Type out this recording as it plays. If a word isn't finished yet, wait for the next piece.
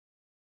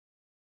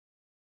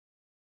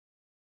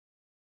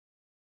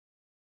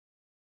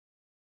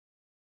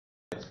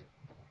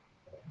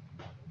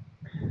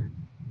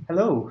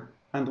Hello,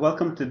 and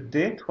welcome to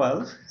Day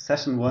 12,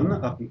 Session 1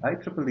 of the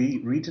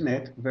IEEE Region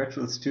 8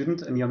 Virtual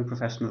Student and Young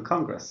Professional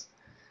Congress.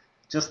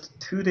 Just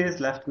 2 days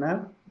left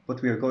now,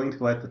 but we are going to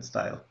go out with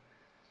style.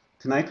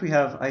 Tonight we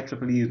have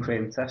IEEE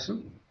Ukraine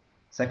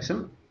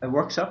section, a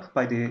workshop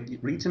by the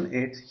Region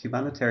 8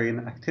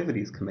 Humanitarian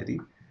Activities Committee,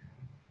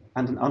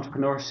 and an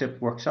entrepreneurship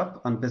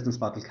workshop on business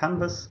model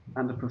canvas,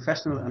 and a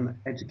professional and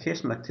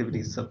educational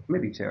activities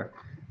subcommittee chair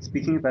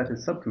speaking about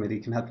his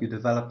subcommittee can help you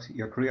develop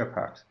your career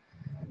path.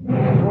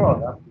 Before all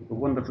that, we have a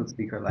wonderful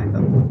speaker lined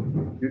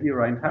up. Julia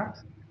Reinhardt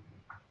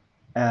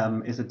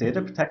is a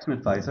data protection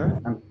advisor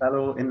and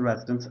fellow in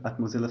residence at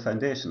Mozilla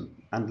Foundation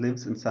and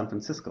lives in San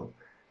Francisco.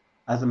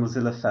 As a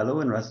Mozilla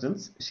Fellow in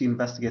residence, she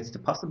investigates the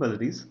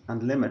possibilities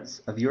and limits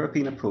of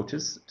European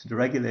approaches to the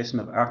regulation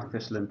of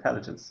artificial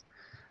intelligence,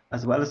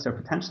 as well as their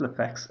potential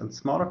effects on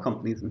smaller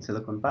companies in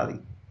Silicon Valley.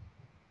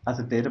 As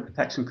a data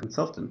protection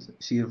consultant,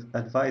 she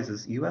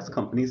advises US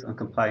companies on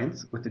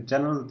compliance with the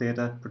General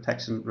Data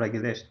Protection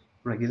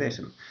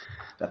Regulation,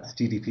 that's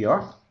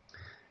GDPR.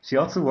 She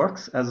also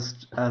works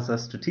as a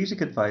strategic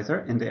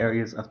advisor in the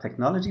areas of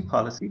technology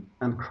policy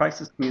and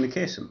crisis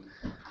communication,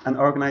 and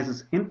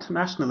organizes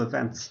international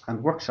events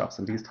and workshops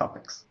on these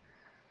topics.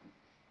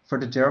 For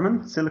the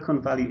German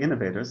Silicon Valley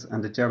Innovators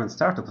and the German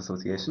Startup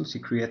Association, she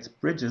creates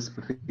bridges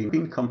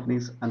between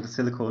companies and the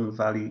Silicon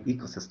Valley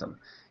ecosystem,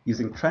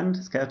 using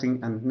trend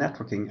scouting and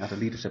networking at a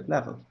leadership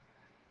level.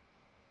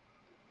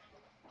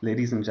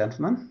 Ladies and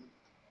gentlemen,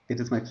 it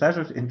is my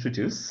pleasure to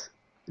introduce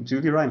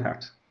Julia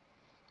Reinhardt.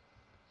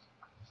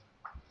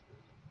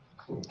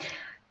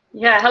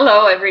 Yeah,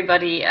 hello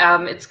everybody.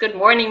 It's good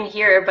morning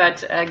here,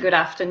 but good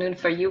afternoon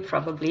for you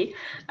probably.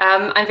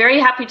 I'm very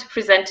happy to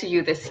present to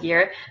you this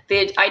year.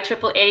 The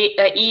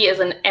IEEE is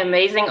an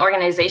amazing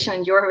organization,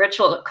 and your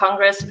virtual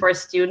congress for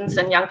students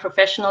and young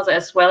professionals,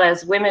 as well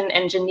as women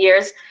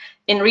engineers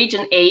in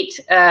Region 8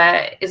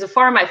 is a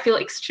forum I feel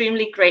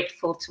extremely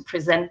grateful to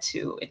present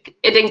to.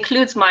 It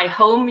includes my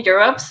home,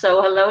 Europe,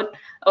 so hello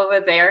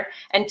over there,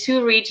 and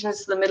 2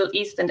 regions, the Middle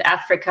East and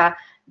Africa,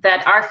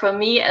 that are for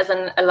me as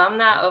an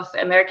alumna of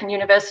American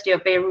University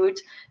of Beirut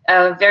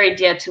very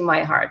dear to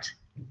my heart.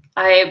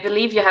 I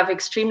believe you have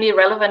extremely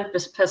relevant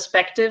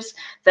perspectives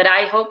that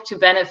I hope to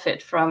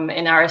benefit from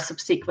in our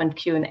subsequent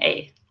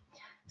Q&A.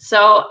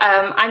 So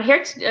I'm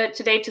here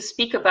today to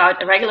speak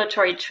about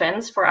regulatory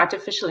trends for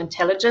artificial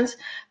intelligence,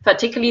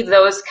 particularly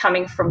those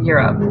coming from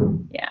Europe.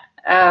 Yeah,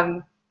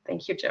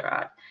 thank you,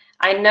 Gerard.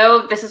 I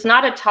know this is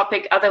not a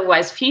topic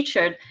otherwise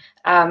featured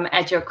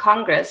at your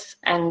Congress,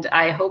 and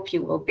I hope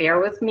you will bear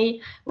with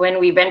me when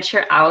we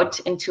venture out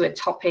into a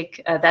topic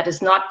that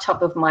is not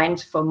top of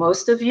mind for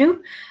most of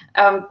you.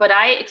 But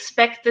I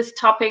expect this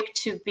topic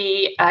to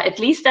be at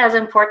least as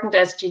important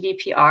as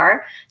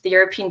GDPR, the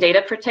European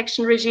data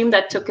protection regime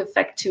that took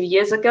effect 2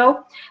 years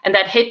ago, and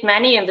that hit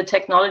many in the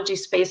technology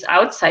space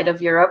outside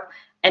of Europe,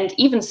 and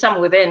even some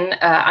within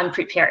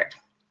unprepared.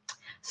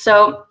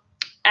 So,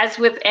 as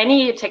with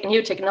any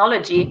new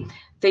technology,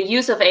 the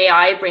use of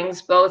AI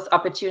brings both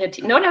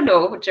opportunity.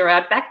 No,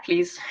 Gerard, back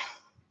please.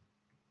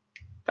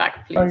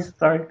 Back please.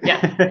 Sorry. Yeah,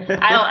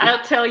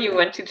 I'll tell you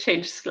when to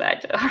change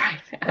slide. All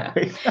right.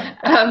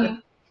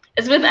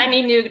 As with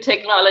any new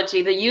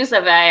technology, the use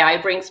of AI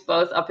brings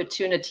both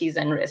opportunities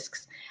and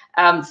risks.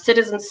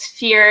 Citizens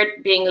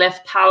feared being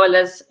left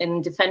powerless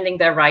in defending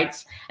their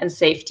rights and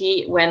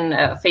safety when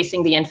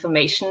facing the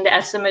information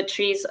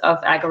asymmetries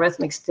of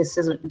algorithmic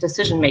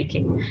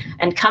decision-making.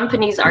 And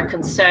companies are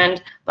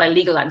concerned by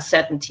legal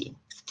uncertainty.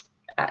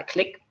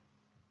 Click,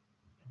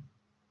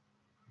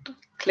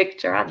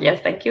 Gerard. Yes,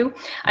 thank you.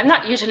 I'm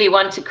not usually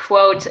one to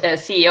quote a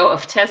CEO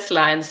of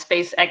Tesla and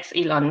SpaceX,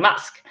 Elon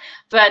Musk,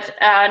 but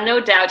no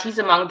doubt he's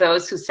among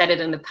those who said it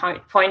in the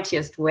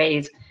pointiest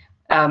ways.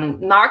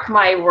 Mark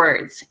my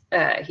words,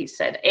 he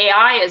said,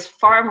 AI is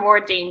far more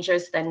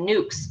dangerous than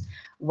nukes.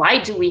 Why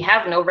do we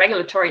have no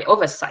regulatory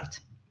oversight?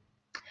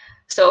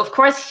 So, of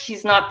course,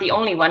 he's not the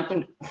only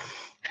one.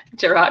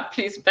 Gerard,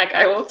 please back.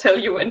 I will tell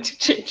you when to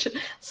change the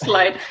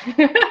slide.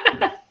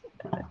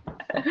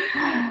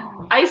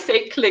 I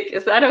say click.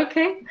 Is that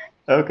okay?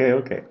 Okay.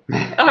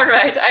 All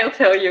right, I'll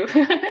tell you.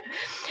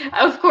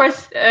 Of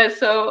course,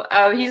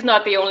 he's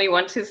not the only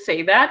one to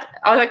say that.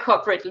 Other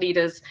corporate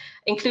leaders,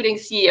 including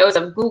CEOs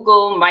of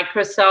Google,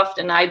 Microsoft,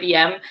 and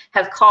IBM,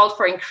 have called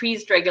for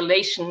increased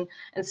regulation,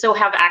 and so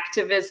have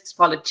activists,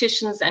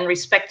 politicians, and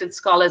respected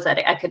scholars at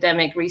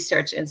academic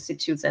research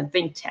institutes and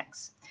think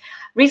tanks.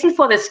 Reason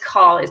for this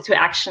call to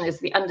action is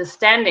the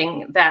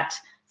understanding that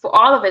for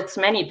all of its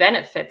many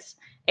benefits,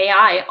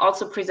 AI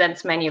also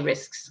presents many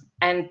risks,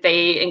 and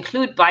they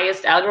include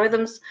biased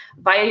algorithms,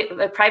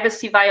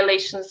 privacy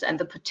violations, and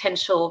the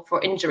potential for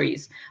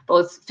injuries,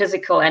 both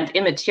physical and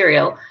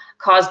immaterial,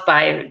 caused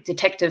by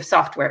defective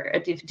software,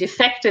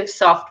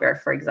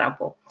 for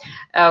example.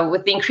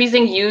 With the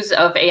increasing use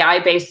of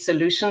AI-based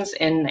solutions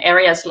in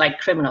areas like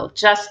criminal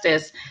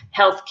justice,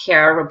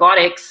 healthcare,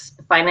 robotics,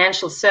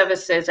 financial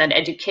services, and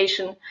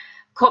education,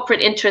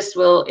 corporate interests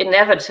will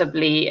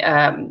inevitably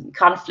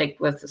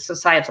conflict with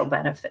societal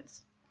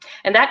benefits.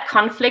 And that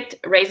conflict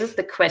raises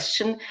the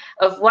question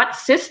of what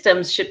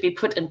systems should be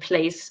put in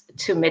place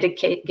to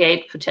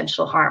mitigate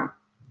potential harm.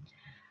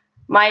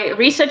 My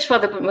research for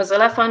the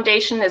Mozilla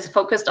Foundation is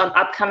focused on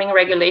upcoming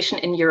regulation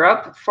in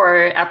Europe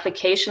for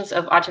applications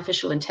of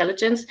artificial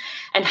intelligence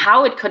and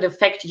how it could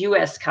affect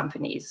US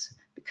companies,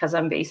 because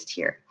I'm based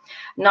here.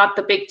 Not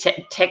the big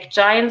tech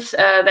giants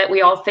that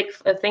we all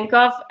think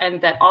of and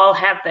that all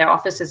have their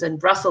offices in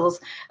Brussels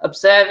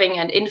observing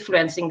and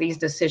influencing these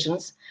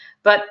decisions,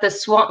 but the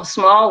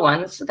small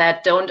ones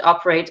that don't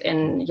operate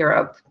in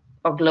Europe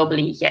or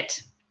globally yet.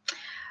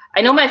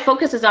 I know my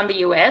focus is on the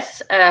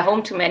US,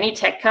 home to many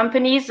tech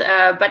companies,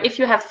 but if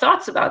you have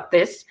thoughts about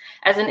this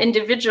as an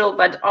individual,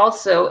 but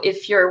also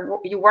if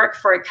you work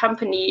for a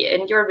company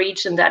in your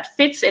region that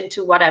fits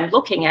into what I'm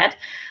looking at,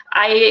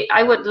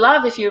 I would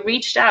love if you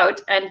reached out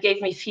and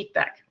gave me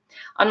feedback.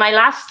 On my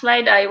last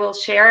slide, I will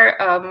share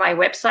my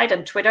website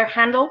and Twitter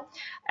handle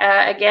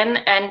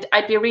again, and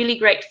I'd be really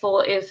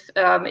grateful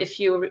if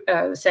you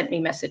sent me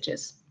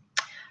messages.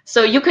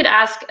 So you could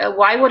ask,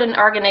 why would an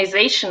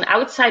organization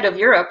outside of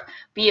Europe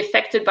be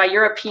affected by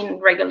European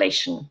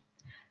regulation?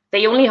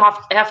 They only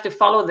have to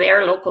follow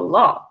their local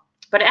law.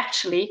 But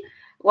actually,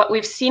 what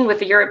we've seen with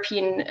the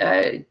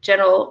European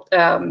General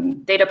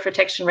Data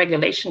Protection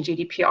Regulation,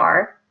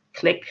 GDPR,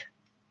 click.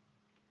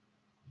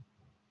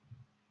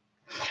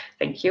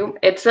 Thank you.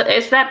 It's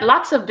that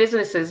lots of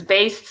businesses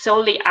based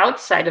solely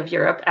outside of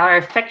Europe are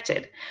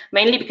affected,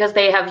 mainly because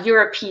they have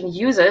European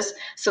users,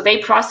 so they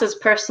process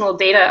personal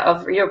data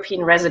of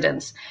European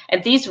residents.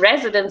 And these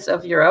residents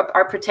of Europe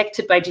are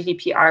protected by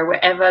GDPR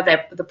wherever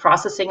the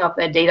processing of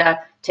their data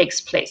takes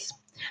place.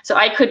 So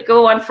I could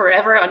go on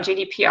forever on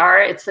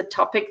GDPR. It's a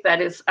topic that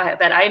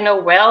I know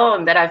well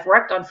and that I've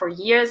worked on for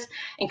years,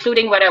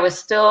 including when I was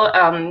still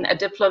a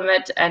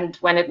diplomat and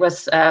when it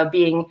was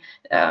being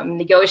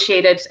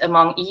negotiated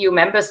among EU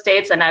member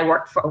states, and I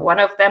worked for one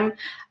of them.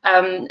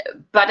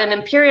 But an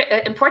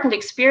important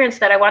experience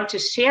that I want to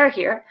share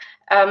here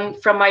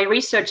from my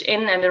research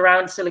in and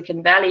around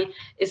Silicon Valley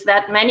is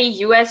that many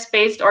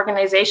US-based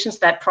organizations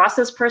that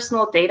process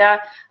personal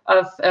data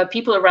of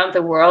people around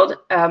the world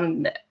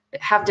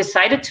have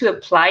decided to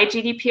apply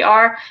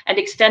GDPR and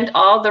extend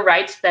all the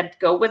rights that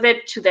go with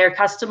it to their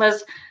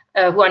customers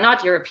who are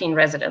not European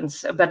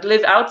residents, but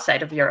live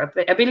outside of Europe.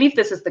 I believe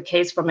this is the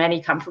case for many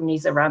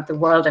companies around the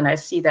world, and I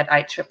see that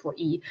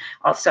IEEE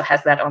also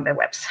has that on their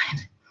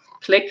website.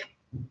 Click.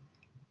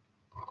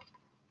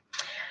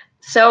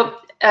 So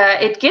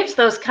it gives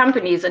those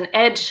companies an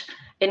edge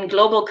in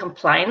global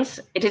compliance.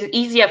 It is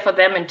easier for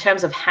them in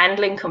terms of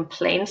handling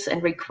complaints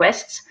and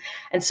requests.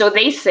 And so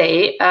they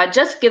say,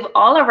 just give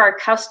all of our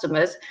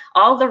customers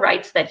all the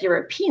rights that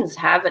Europeans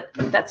have.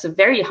 That's a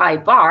very high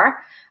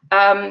bar.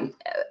 And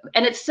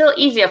it's still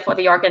easier for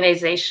the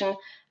organization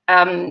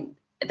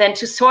than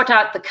to sort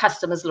out the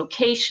customer's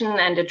location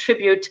and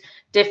attribute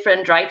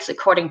different rights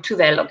according to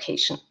their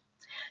location.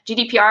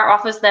 GDPR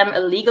offers them a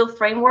legal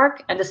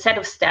framework and a set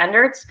of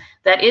standards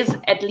that is,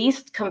 at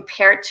least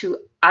compared to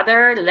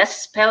other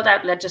less spelled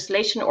out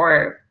legislation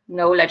or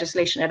no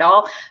legislation at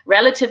all,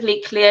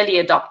 relatively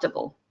clearly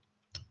adoptable.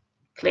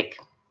 Click.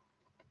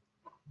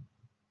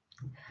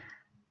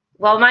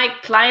 Well, my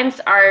clients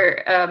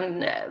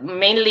are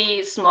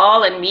mainly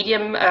small and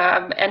medium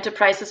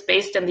enterprises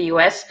based in the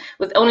US,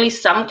 with only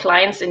some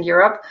clients in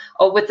Europe,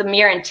 or with the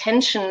mere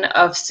intention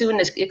of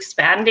soon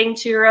expanding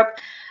to Europe.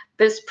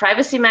 This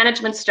privacy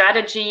management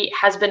strategy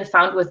has been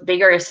found with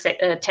bigger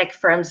tech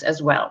firms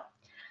as well.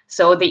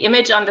 So the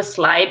image on the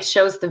slide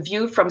shows the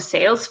view from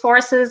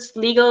Salesforce's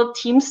legal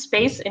team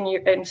space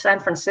in San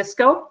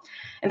Francisco.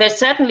 And they're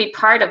certainly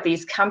part of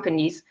these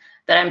companies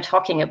that I'm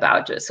talking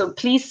about. So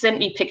please send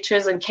me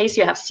pictures in case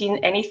you have seen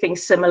anything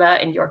similar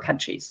in your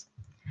countries.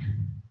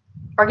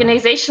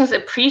 Organizations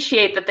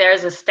appreciate that there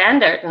is a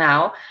standard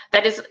now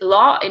that is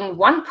law in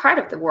one part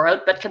of the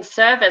world, but can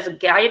serve as a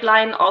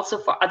guideline also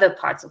for other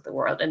parts of the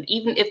world. And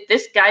even if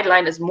this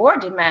guideline is more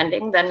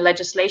demanding than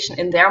legislation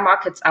in their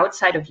markets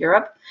outside of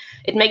Europe,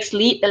 it makes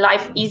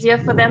life easier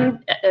for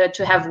them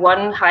to have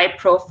one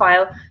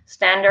high-profile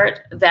standard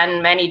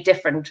than many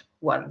different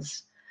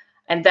ones.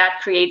 And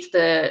that creates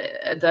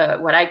the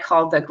what I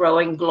call the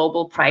growing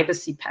global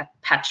privacy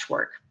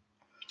patchwork.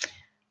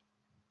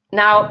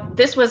 Now,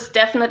 this was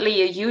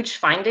definitely a huge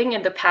finding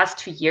in the past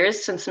 2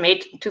 years, since May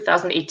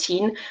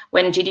 2018,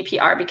 when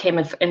GDPR became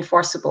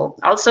enforceable.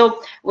 Also,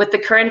 with the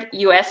current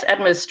US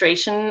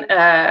administration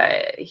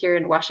here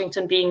in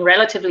Washington being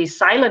relatively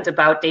silent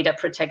about data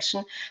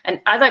protection,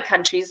 and other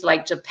countries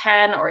like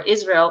Japan or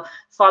Israel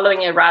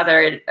following a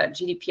rather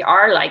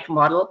GDPR-like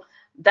model,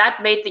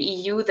 that made the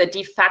EU the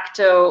de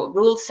facto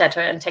rule setter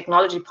and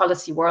technology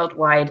policy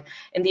worldwide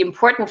in the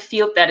important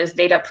field that is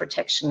data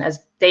protection,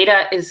 as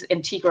data is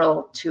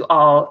integral to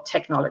all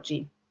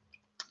technology.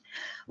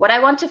 What I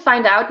want to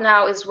find out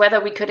now is whether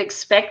we could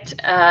expect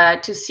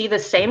to see the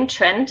same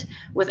trend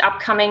with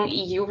upcoming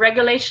EU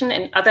regulation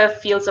in other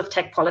fields of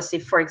tech policy,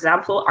 for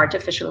example,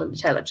 artificial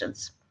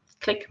intelligence.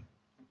 Click.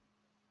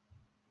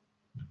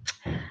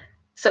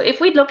 So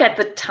if we look at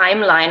the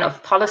timeline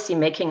of policy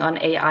making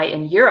on AI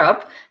in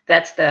Europe,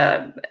 that's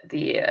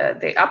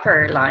the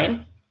upper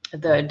line,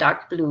 the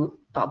dark blue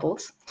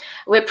bubbles,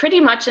 we're pretty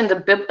much in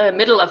the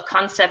middle of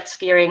concepts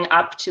gearing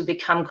up to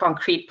become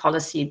concrete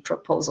policy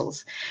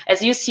proposals.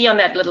 As you see on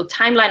that little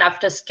timeline,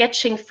 after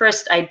sketching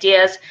first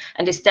ideas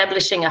and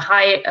establishing a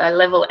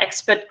high-level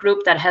expert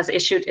group that has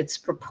issued its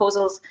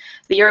proposals,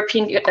 the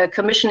European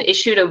Commission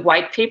issued a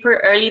white paper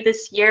early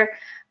this year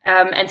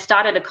and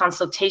started a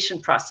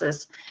consultation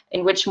process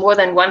in which more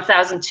than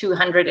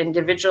 1,200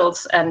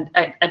 individuals and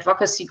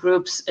advocacy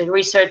groups,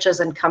 researchers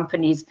and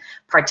companies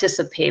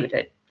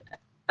participated.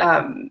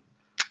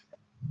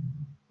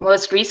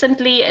 Most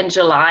recently, in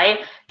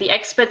July, the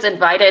experts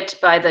invited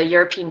by the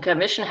European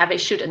Commission have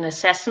issued an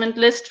assessment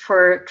list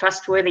for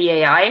trustworthy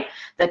AI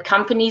that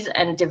companies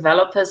and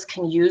developers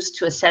can use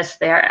to assess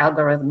their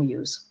algorithm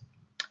use.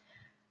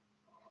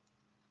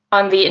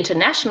 On the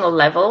international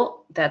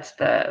level, that's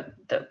the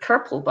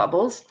purple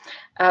bubbles,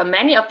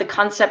 many of the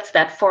concepts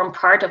that form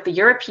part of the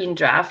European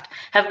draft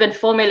have been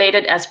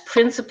formulated as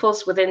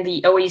principles within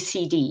the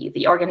OECD,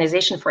 the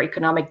Organization for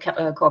Economic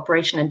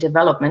Cooperation and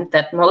Development,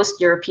 that most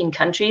European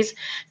countries,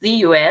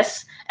 the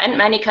US, and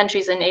many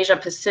countries in Asia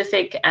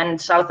Pacific and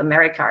South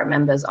America are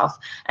members of,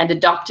 and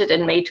adopted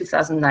in May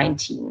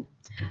 2019.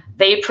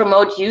 They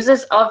promote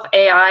uses of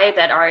AI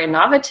that are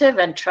innovative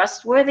and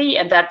trustworthy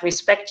and that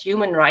respect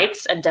human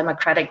rights and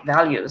democratic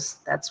values.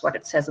 That's what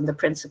it says in the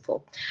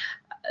principle.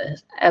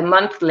 A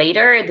month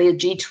later, the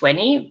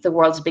G20, the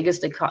world's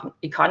biggest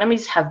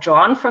economies, have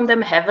drawn from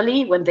them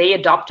heavily when they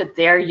adopted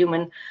their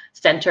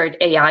human-centered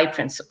AI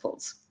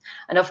principles.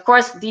 And of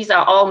course, these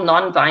are all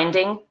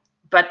non-binding,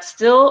 but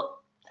still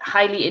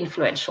highly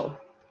influential.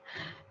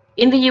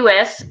 In the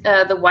US,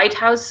 the White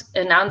House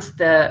announced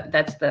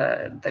that's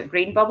the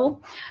green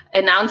bubble,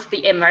 announced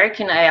the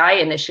American AI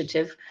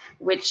Initiative,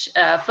 which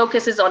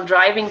focuses on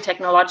driving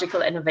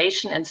technological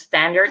innovation and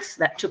standards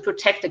to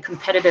protect the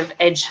competitive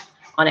edge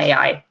on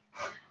AI.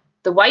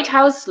 The White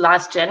House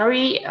last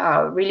January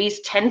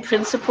released 10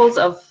 principles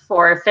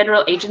for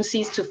federal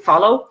agencies to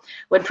follow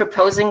when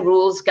proposing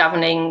rules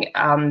governing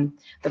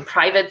the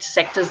private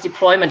sector's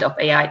deployment of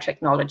AI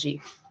technology.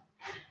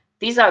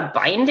 These are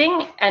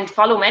binding and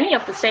follow many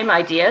of the same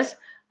ideas,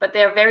 but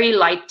they're very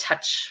light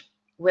touch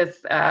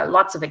with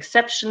lots of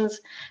exceptions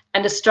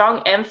and a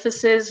strong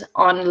emphasis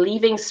on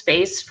leaving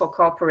space for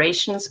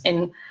corporations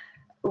in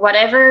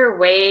whatever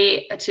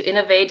way to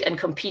innovate and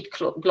compete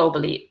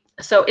globally.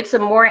 So it's a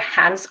more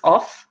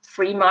hands-off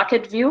free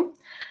market view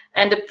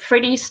and a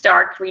pretty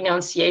stark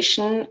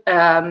renunciation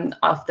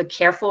of the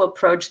careful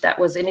approach that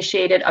was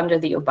initiated under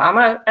the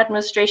Obama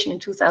administration in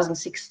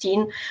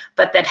 2016,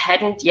 but that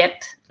hadn't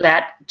yet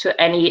led to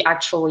any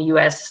actual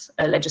US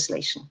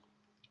legislation.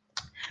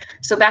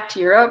 So back to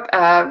Europe.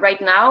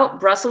 Right now,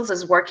 Brussels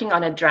is working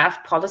on a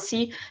draft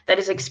policy that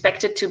is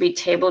expected to be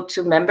tabled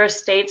to member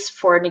states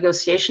for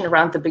negotiation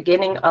around the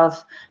beginning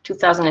of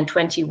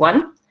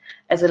 2021.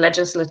 As a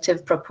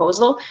legislative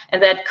proposal,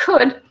 and that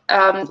could,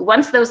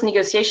 once those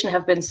negotiations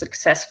have been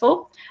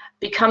successful,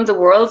 become the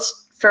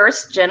world's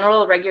first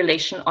general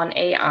regulation on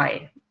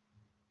AI.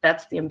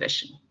 That's the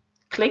ambition.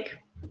 Click.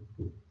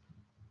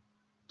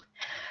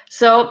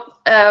 So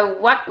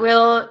what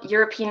will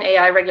European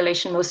AI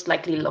regulation most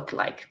likely look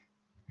like?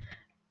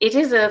 It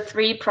is a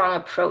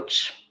three-pronged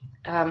approach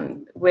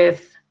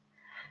with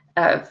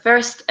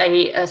first,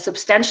 a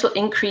substantial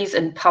increase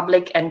in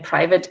public and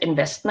private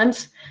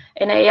investments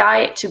in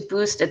AI to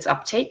boost its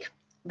uptake,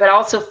 but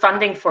also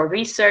funding for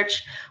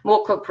research,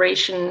 more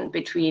cooperation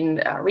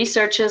between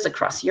researchers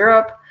across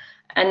Europe,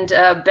 and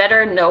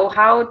better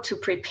know-how to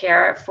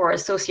prepare for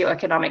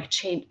socioeconomic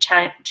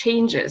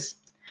changes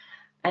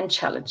and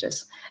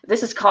challenges.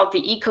 This is called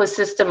the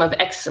ecosystem of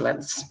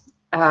excellence.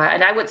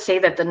 And I would say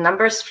that the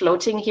numbers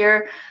floating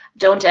here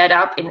don't add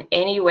up in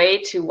any way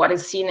to what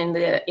is seen in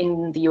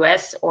the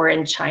US or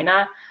in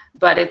China,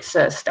 but it's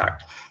a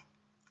start.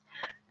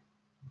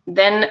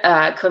 Then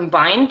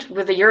combined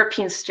with the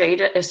European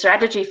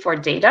strategy for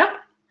data,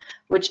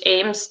 which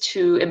aims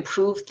to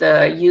improve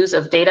the use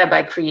of data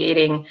by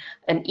creating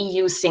an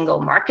EU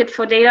single market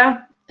for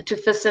data to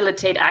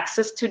facilitate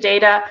access to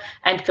data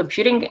and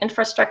computing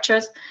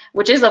infrastructures,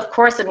 which is of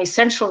course an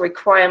essential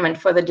requirement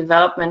for the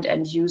development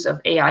and use of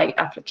AI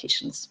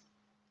applications.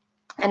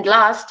 And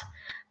last,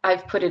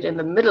 I've put it in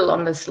the middle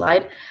on this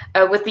slide,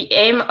 with the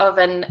aim of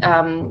an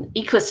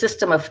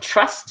ecosystem of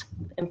trust,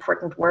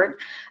 important word,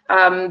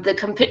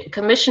 the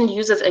Commission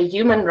uses a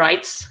human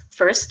rights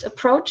first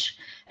approach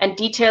and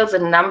details a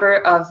number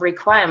of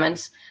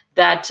requirements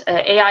that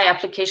AI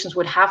applications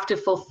would have to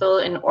fulfill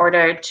in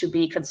order to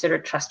be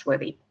considered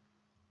trustworthy.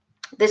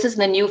 This is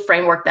the new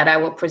framework that I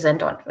will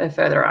present on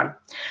further on.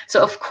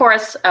 So of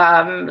course,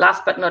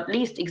 last but not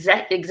least,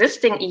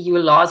 existing EU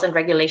laws and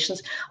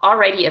regulations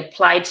already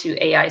apply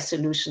to AI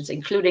solutions,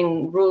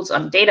 including rules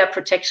on data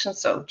protection,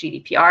 so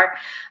GDPR,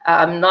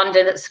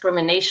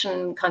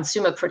 non-discrimination,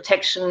 consumer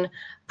protection,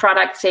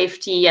 product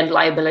safety, and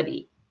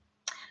liability.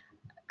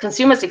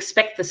 Consumers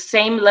expect the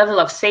same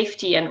level of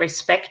safety and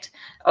respect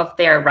of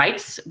their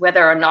rights,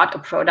 whether or not a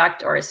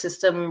product or a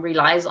system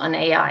relies on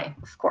AI,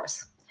 of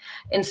course.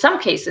 In some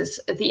cases,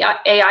 the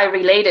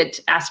AI-related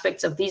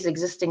aspects of these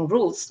existing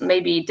rules may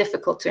be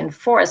difficult to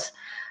enforce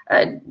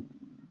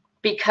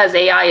because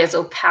AI is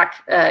opaque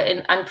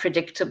and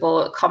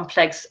unpredictable,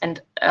 complex,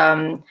 and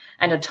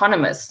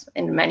autonomous.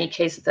 In many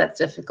cases, that's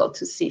difficult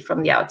to see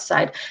from the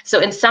outside. So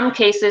in some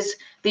cases,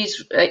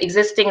 these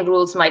existing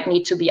rules might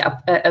need to be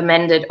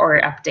amended or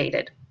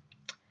updated.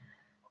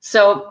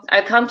 So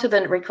I'll come to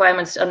the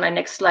requirements on my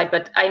next slide,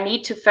 but I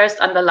need to first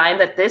underline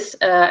that this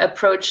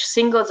approach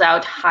singles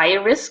out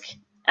high-risk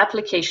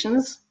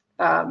applications,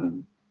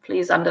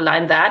 please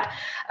underline that,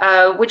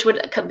 which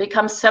would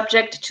become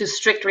subject to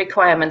strict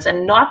requirements,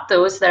 and not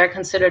those that are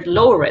considered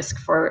low risk,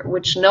 for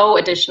which no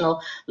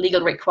additional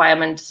legal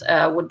requirements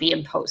would be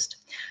imposed.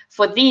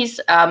 For these,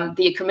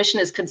 the Commission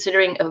is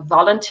considering a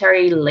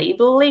voluntary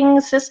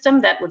labeling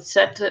system that would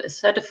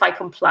certify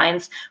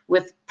compliance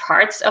with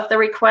parts of the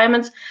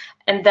requirements,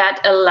 and that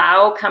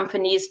allow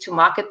companies to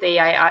market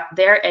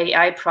their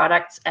AI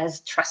products as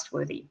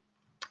trustworthy.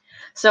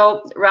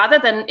 So rather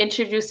than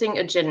introducing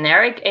a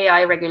generic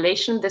AI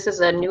regulation, this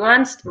is a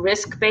nuanced,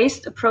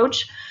 risk-based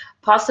approach,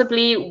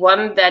 possibly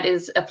one that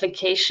is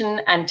application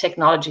and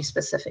technology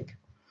specific.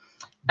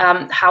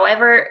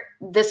 However,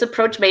 this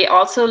approach may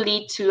also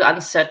lead to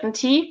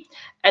uncertainty,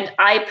 and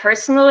I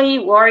personally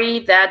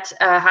worry that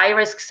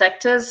high-risk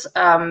sectors,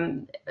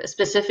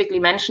 specifically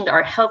mentioned,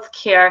 are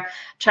healthcare,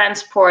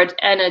 transport,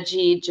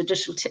 energy,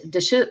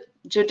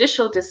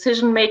 judicial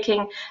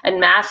decision-making, and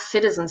mass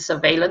citizen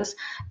surveillance.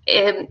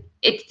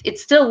 It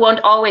still won't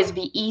always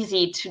be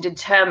easy to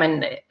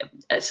determine,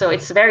 so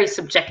it's very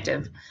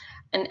subjective.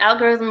 An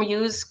algorithm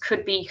use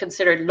could be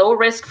considered low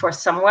risk for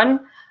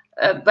someone,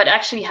 but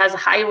actually has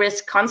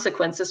high-risk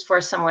consequences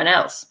for someone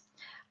else.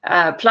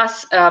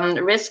 Plus,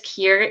 risk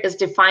here is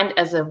defined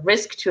as a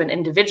risk to an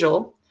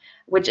individual,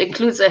 which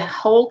includes a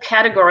whole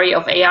category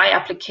of AI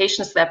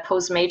applications that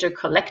pose major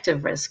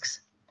collective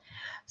risks.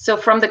 So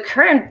from the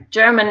current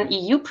German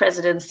EU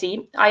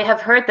presidency, I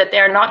have heard that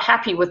they're not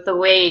happy with the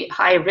way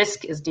high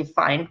risk is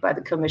defined by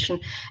the Commission,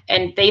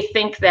 and they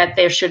think that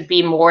there should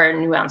be more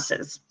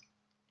nuances.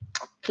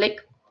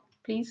 Click,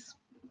 please.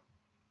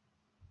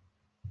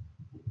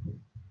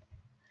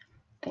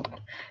 Thank you.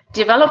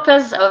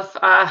 Developers of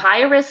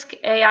high-risk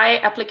AI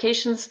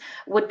applications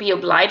would be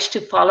obliged to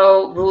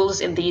follow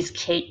rules in these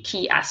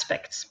key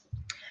aspects.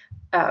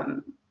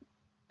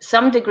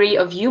 Some degree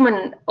of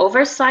human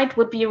oversight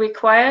would be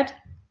required,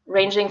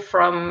 ranging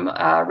from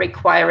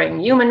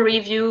requiring human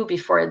review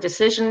before a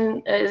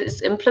decision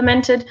is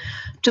implemented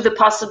to the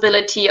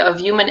possibility of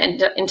human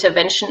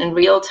intervention in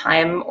real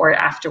time or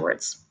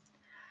afterwards.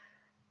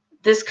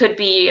 This could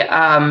be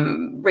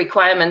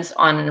requirements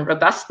on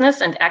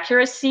robustness and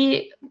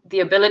accuracy,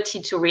 the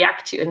ability to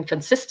react to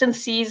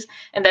inconsistencies,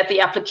 and that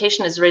the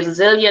application is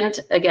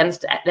resilient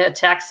against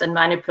attacks and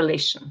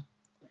manipulation.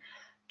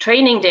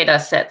 Training data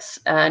sets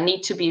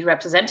need to be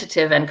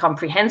representative and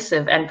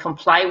comprehensive and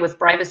comply with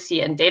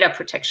privacy and data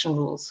protection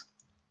rules.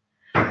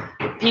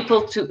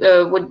 People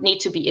would need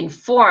to be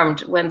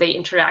informed when they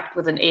interact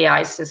with an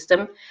AI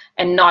system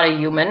and not a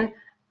human,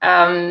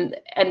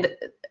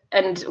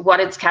 and what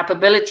its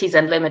capabilities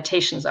and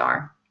limitations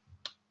are.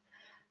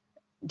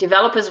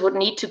 Developers would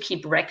need to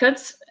keep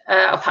records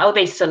of how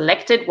they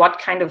selected what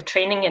kind of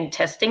training and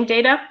testing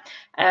data,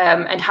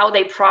 and how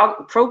they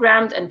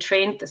programmed and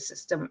trained the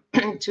system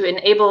to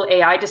enable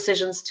AI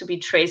decisions to be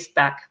traced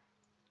back.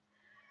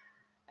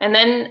 And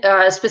then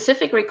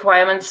specific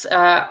requirements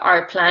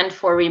are planned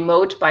for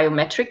remote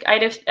biometric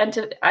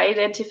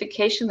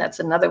identification. That's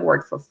another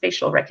word for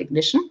facial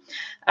recognition.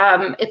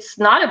 It's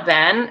not a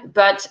ban,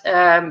 but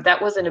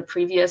that was in a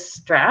previous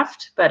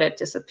draft, but it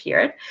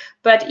disappeared.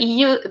 But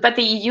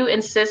the EU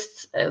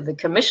insists, the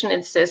Commission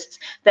insists,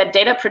 that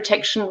data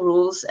protection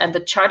rules and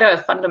the Charter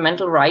of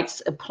Fundamental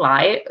Rights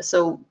apply,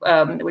 so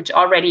which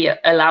already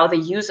allow the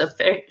use of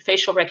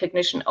facial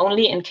recognition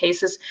only in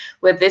cases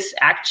where this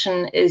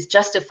action is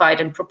justified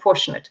and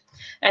proportionate,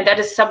 and that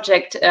is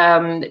subject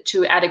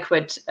to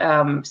adequate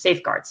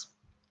safeguards.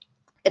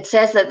 It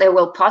says that there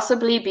will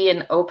possibly be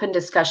an open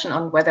discussion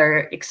on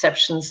whether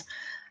exceptions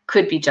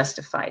could be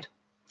justified.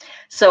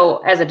 So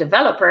as a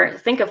developer,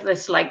 think of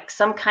this like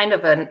some kind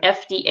of an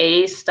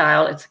FDA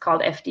style, it's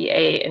called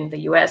FDA in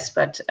the US,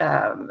 but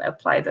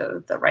apply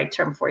the right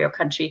term for your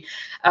country,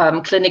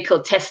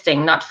 clinical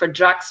testing, not for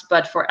drugs,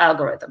 but for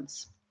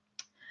algorithms.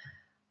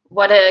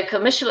 What a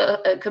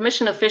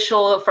commission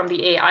official from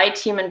the AI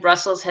team in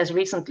Brussels has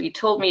recently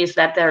told me is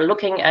that they're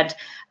looking at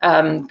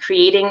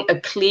creating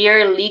a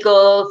clear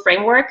legal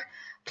framework,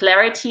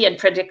 clarity and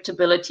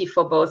predictability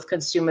for both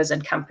consumers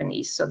and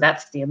companies. So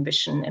that's the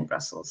ambition in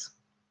Brussels.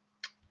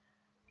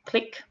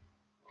 Click.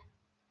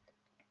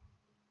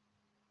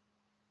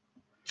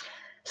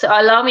 So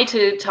allow me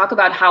to talk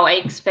about how I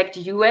expect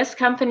US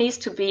companies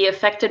to be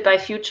affected by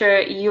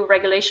future EU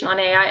regulation on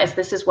AI, as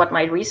this is what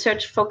my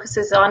research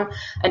focuses on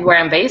and where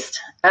I'm based.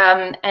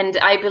 And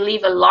I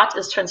believe a lot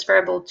is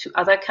transferable to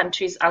other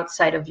countries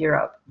outside of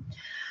Europe.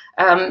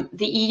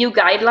 The EU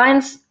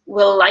guidelines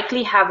will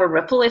likely have a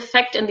ripple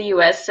effect in the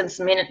US, since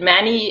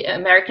many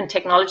American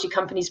technology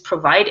companies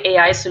provide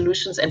AI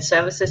solutions and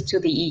services to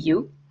the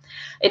EU.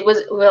 It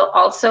will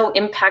also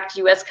impact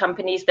US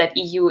companies that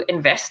EU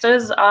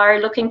investors are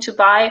looking to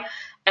buy,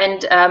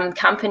 and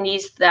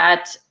companies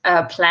that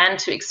plan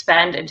to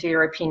expand into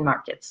European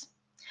markets.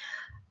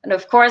 And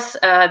of course,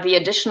 the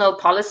additional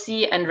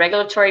policy and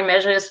regulatory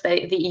measures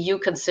the EU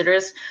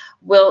considers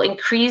will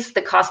increase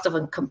the cost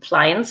of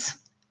compliance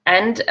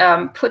and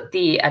put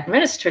the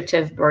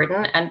administrative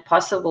burden and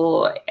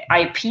possible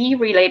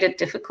IP-related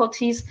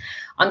difficulties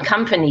on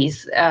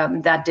companies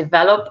that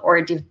develop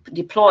or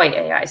deploy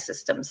AI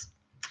systems.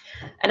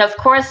 And of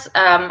course,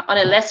 on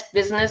a less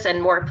business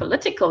and more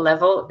political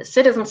level,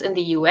 citizens in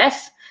the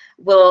US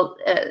will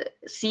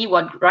see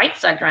what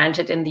rights are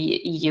granted in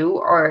the EU,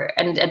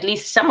 and at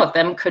least some of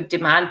them could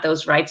demand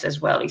those rights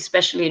as well,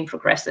 especially in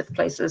progressive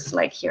places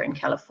like here in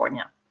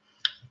California.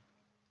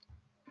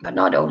 But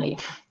not only.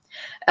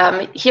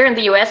 Here in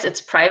the US,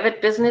 it's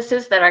private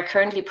businesses that are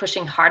currently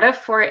pushing harder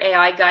for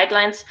AI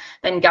guidelines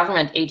than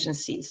government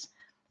agencies.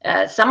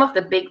 Some of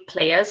the big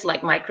players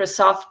like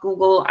Microsoft,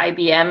 Google,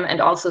 IBM, and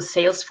also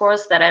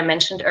Salesforce that I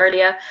mentioned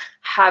earlier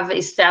have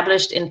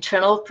established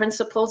internal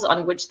principles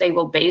on which they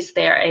will base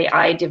their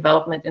AI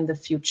development in the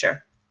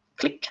future.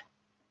 Click.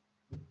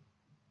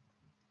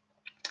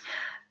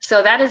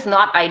 So that is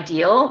not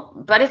ideal,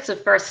 but it's a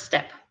first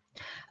step.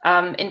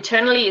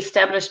 Internally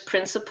established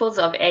principles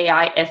of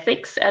AI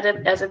ethics,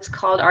 as it's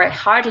called, are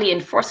hardly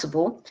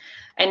enforceable,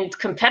 and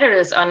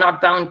competitors are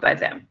not bound by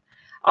them.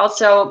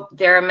 Also,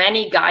 there are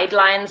many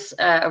guidelines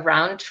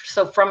around,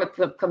 so from a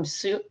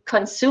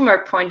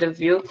consumer point of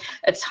view,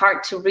 it's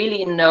hard to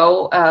really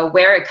know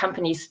where a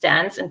company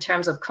stands in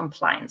terms of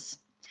compliance.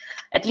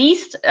 At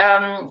least,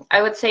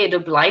 I would say it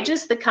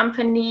obliges the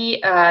company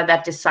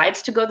that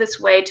decides to go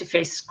this way to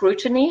face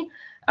scrutiny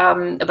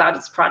about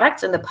its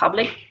products in the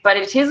public, but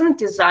it isn't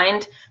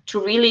designed to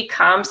really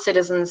calm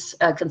citizens'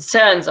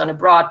 concerns on a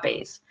broad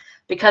base,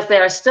 because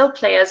there are still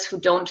players who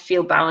don't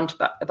feel bound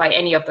by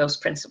any of those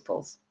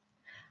principles.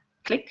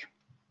 Click.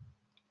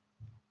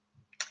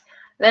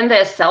 Then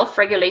there's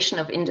self-regulation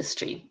of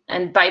industry.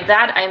 And by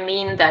that, I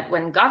mean that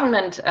when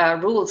government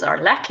rules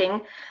are lacking,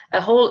 a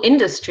whole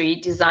industry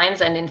designs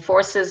and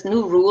enforces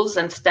new rules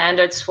and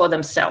standards for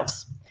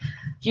themselves.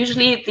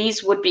 Usually,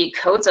 these would be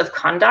codes of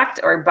conduct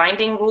or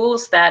binding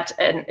rules that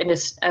an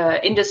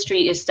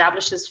industry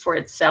establishes for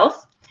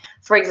itself,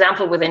 for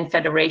example, within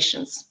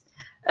federations.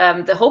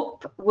 The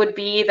hope would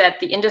be that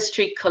the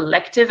industry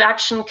collective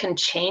action can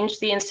change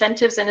the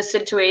incentives in a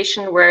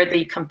situation where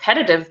the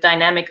competitive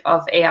dynamic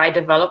of AI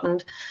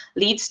development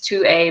leads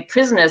to a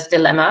prisoner's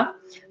dilemma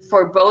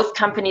for both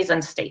companies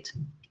and states,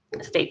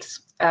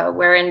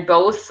 wherein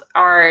both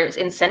are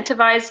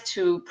incentivized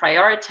to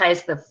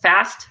prioritize the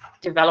fast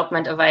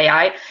development of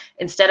AI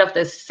instead of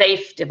the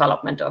safe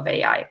development of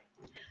AI.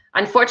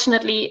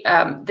 Unfortunately,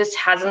 this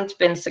hasn't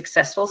been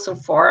successful so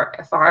far,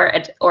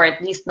 or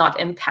at least not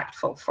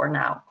impactful for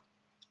now.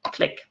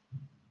 Click.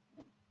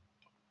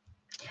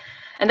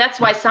 And that's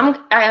why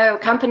some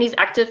companies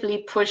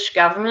actively push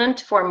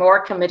government for more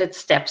committed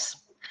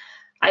steps.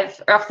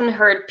 I've often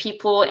heard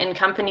people in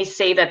companies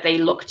say that they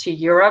look to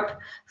Europe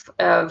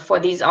for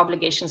these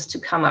obligations to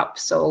come up,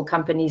 so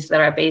companies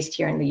that are based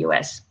here in the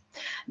US.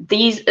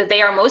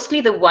 They are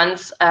mostly the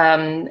ones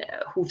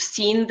who've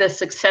seen the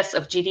success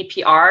of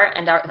GDPR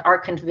and are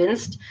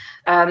convinced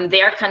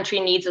their country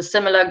needs a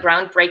similar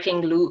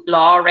groundbreaking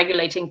law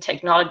regulating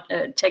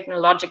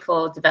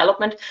technological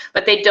development,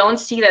 but they don't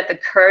see that the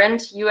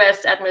current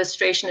US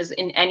administration is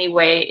in any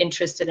way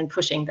interested in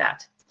pushing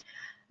that.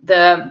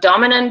 The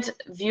dominant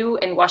view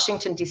in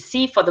Washington,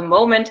 D.C. for the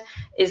moment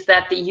is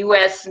that the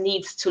US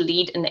needs to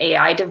lead in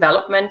AI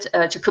development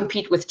to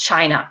compete with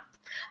China,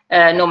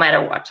 no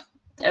matter what.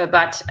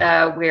 But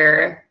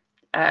we're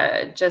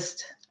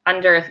just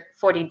under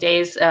 40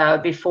 days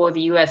before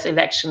the US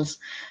elections,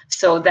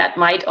 so that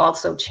might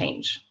also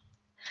change.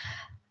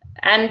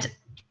 And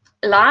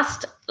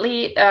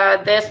lastly,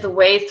 there's the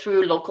way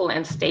through local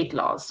and state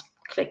laws.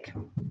 Click.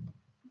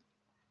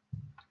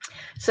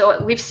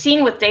 So we've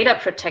seen with data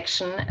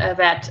protection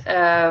that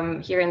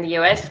here in the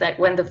US, that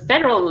when the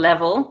federal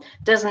level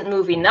doesn't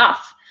move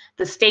enough,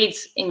 the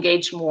states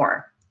engage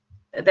more.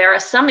 There are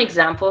some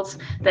examples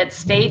that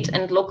state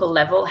and local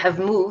level have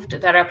moved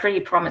that are pretty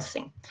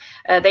promising.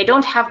 They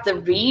don't have the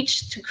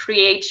reach to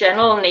create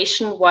general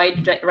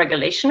nationwide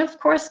regulation, of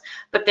course,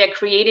 but they're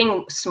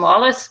creating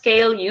smaller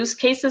scale use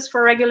cases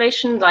for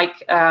regulation,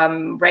 like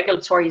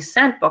regulatory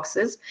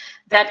sandboxes,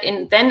 that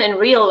then in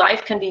real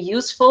life can be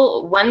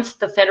useful once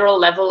the federal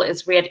level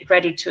is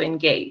ready to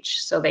engage.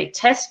 So they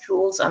test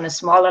rules on a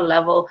smaller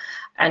level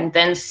and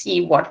then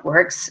see what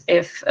works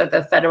if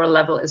the federal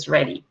level is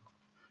ready.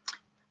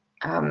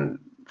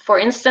 For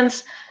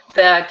instance,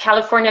 the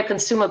California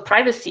Consumer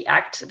Privacy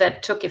Act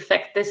that took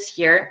effect this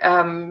year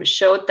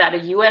showed that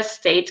a US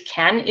state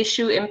can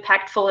issue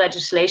impactful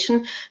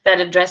legislation that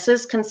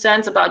addresses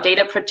concerns about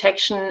data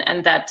protection,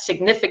 and that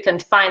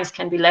significant fines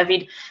can be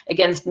levied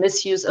against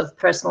misuse of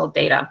personal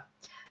data.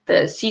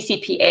 The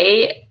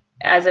CCPA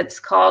as it's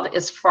called,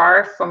 is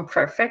far from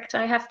perfect,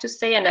 I have to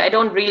say, and I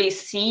don't really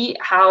see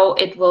how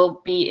it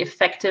will be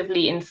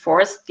effectively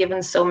enforced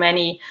given so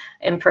many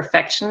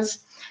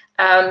imperfections.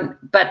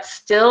 But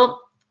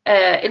still,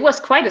 it was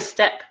quite a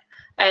step.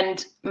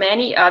 And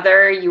many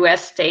other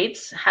US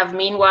states have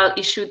meanwhile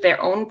issued their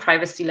own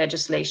privacy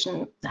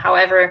legislation.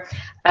 However,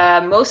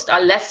 most are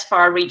less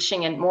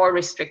far-reaching and more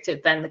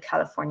restricted than the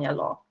California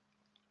law.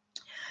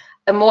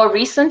 A more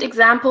recent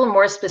example,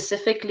 more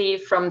specifically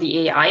from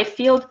the AI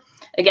field,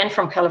 again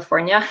from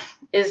California,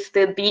 is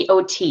the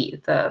BOT,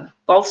 the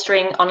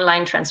Bolstering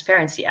Online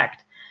Transparency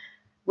Act,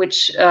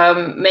 which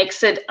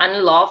makes it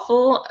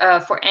unlawful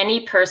for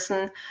any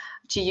person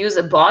to use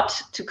a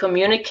bot to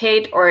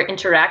communicate or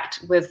interact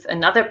with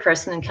another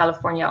person in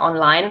California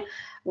online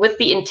with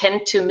the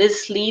intent to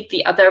mislead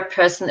the other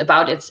person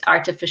about its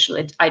artificial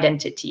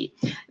identity.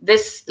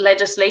 This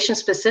legislation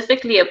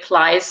specifically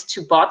applies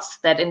to bots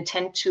that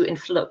intend to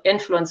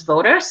influence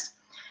voters,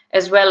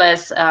 as well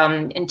as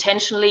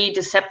intentionally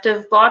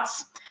deceptive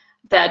bots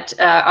that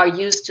are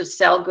used to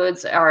sell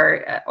goods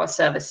or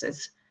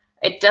services.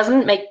 It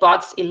doesn't make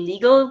bots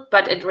illegal,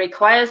 but it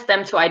requires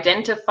them to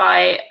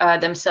identify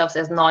themselves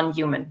as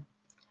non-human.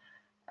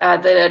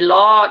 The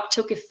law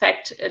took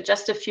effect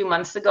just a few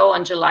months ago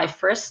on July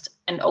 1st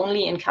and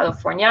only in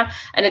California,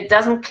 and it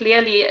doesn't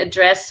clearly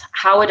address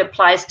how it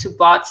applies to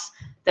bots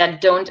that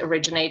don't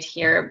originate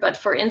here. But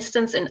for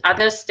instance, in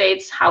other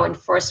states, how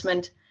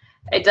enforcement,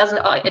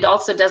 it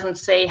also doesn't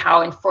say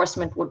how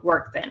enforcement would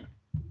work then.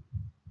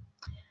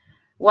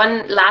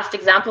 One last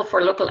example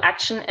for local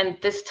action, and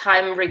this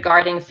time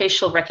regarding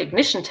facial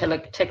recognition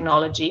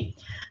technology,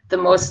 the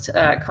most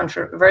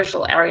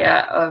controversial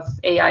area of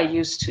AI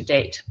use to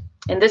date.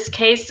 In this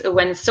case,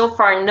 when so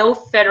far no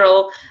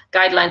federal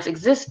guidelines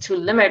exist to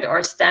limit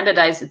or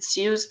standardize its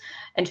use,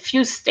 and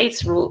few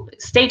state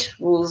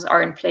rules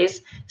are in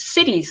place,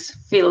 cities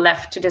feel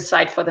left to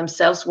decide for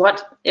themselves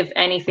what, if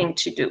anything,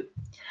 to do.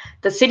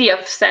 The city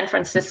of San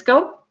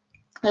Francisco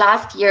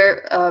last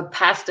year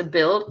passed a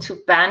bill to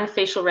ban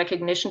facial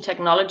recognition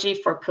technology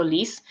for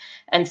police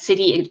and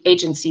city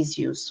agencies'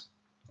 use.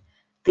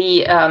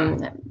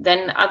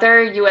 Then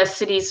other US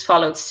cities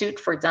followed suit,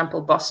 for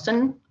example,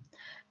 Boston.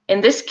 In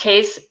this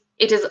case,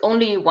 it is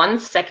only one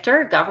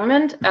sector,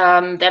 government,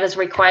 that is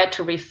required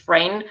to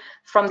refrain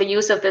from the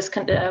use of this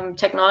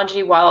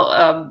technology,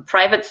 while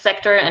private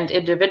sector and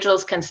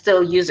individuals can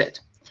still use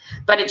it.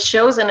 But it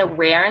shows an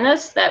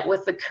awareness that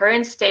with the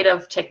current state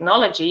of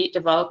technology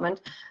development,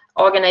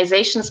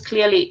 organizations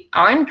clearly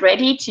aren't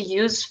ready to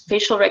use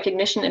facial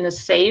recognition in a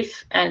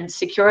safe and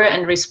secure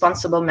and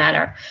responsible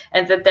manner,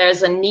 and that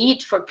there's a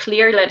need for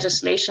clear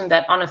legislation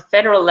that on a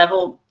federal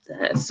level,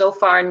 so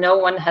far, no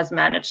one has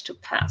managed to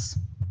pass.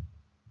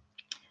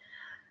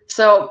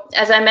 So,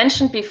 as I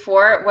mentioned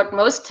before, what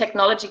most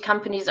technology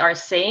companies are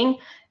saying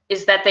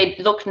is that they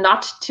look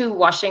not to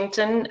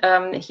Washington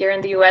here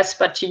in the US,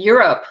 but to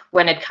Europe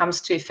when it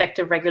comes to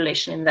effective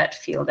regulation in that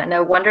field. And I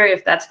wonder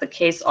if that's the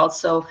case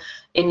also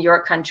in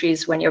your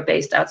countries when you're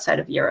based outside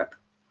of Europe.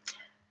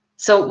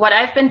 So what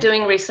I've been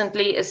doing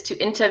recently is to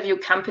interview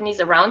companies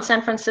around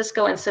San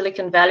Francisco and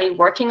Silicon Valley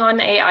working on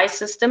AI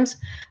systems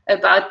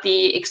about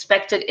the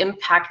expected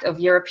impact of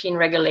European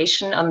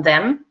regulation on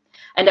them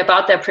and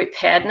about their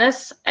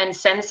preparedness and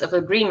sense of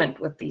agreement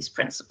with these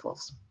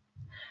principles.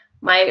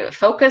 My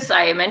focus,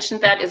 I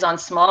mentioned that, is on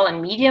small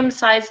and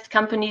medium-sized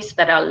companies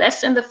that are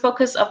less in the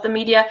focus of the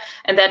media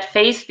and that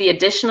face the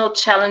additional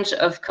challenge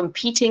of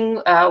competing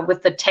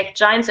with the tech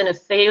giants in a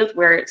field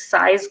where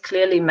size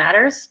clearly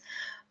matters,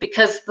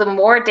 because the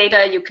more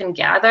data you can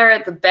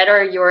gather, the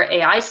better your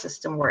AI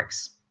system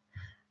works.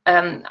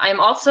 I'm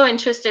also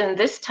interested in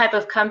this type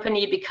of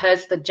company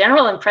because the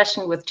general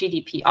impression with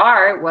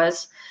GDPR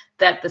was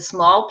that the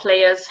small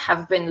players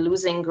have been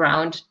losing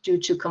ground due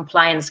to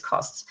compliance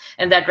costs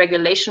and that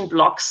regulation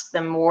blocks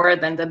them more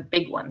than the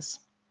big ones.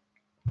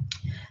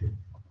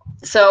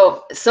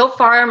 So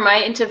far,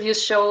 my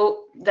interviews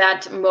show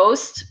that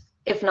most,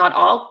 if not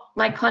all,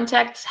 my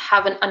contacts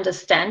have an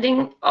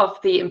understanding of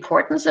the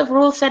importance of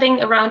rule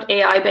setting around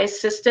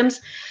AI-based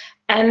systems,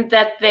 and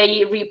that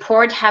they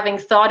report having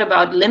thought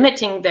about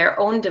limiting their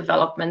own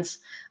developments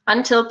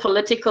until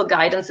political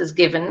guidance is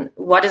given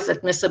what is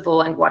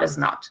admissible and what is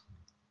not.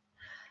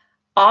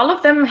 All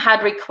of them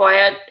had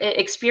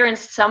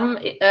experienced some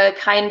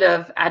kind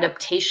of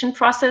adaptation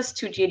process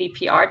to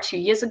GDPR 2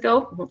 years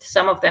ago.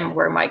 Some of them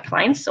were my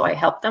clients, so I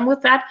helped them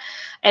with that.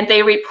 And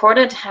they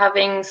reported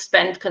having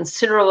spent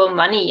considerable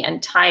money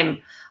and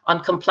time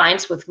on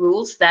compliance with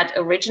rules that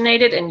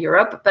originated in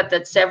Europe, but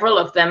that several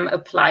of them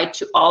applied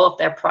to all of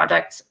their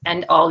products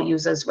and all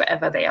users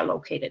wherever they are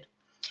located.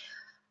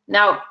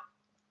 Now,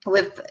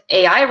 with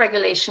AI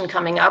regulation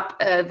coming up,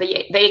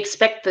 they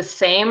expect the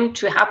same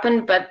to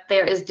happen, but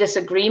there is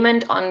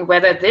disagreement on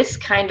whether this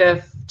kind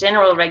of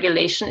general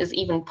regulation is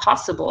even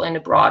possible in a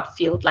broad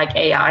field like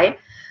AI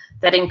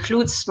that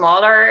includes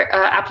smaller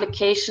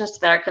applications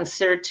that are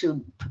considered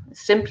to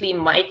simply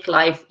make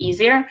life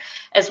easier,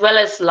 as well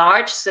as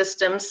large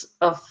systems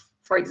of,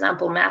 for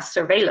example, mass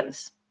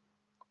surveillance.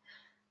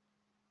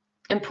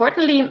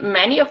 Importantly,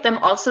 many of them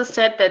also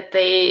said that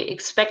they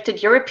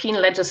expected European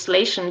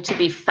legislation to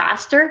be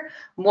faster,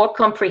 more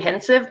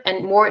comprehensive,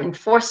 and more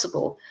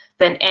enforceable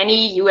than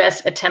any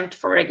US attempt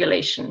for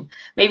regulation.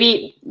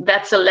 Maybe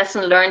that's a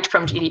lesson learned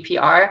from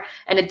GDPR,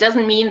 and it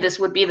doesn't mean this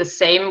would be the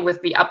same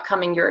with the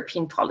upcoming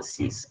European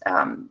policies.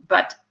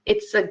 But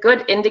it's a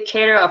good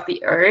indicator of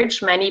the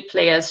urge many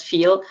players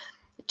feel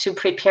to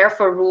prepare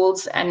for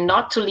rules and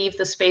not to leave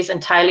the space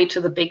entirely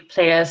to the big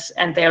players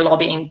and their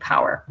lobbying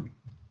power.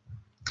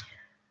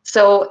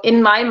 So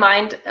in my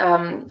mind,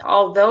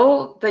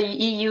 although the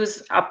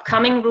EU's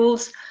upcoming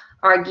rules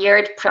are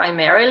geared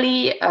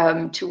primarily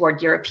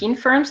toward European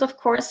firms, of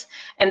course,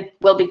 and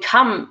will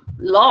become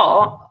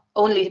law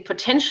only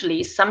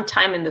potentially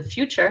sometime in the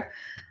future,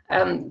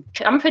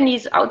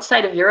 companies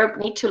outside of Europe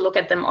need to look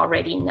at them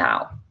already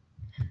now.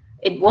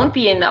 It won't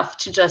be enough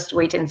to just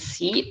wait and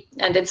see,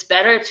 and it's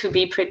better to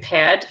be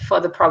prepared for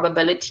the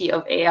probability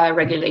of AI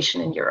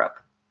regulation in Europe.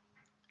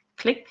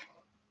 Click.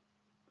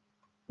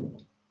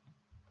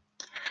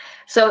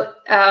 So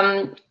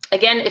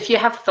again, if you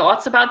have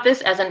thoughts about this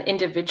as an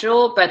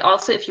individual, but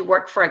also if you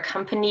work for a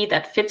company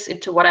that fits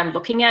into what I'm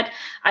looking at,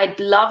 I'd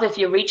love if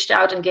you reached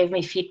out and gave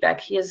me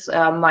feedback. Here's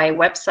my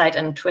website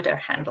and Twitter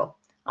handle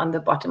on the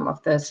bottom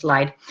of the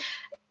slide.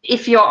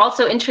 If you're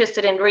also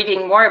interested in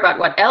reading more about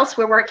what else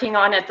we're working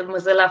on at the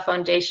Mozilla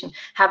Foundation,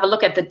 have a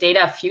look at the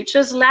Data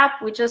Futures Lab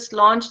we just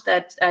launched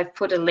that I've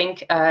put a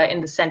link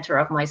in the center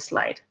of my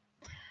slide.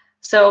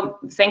 So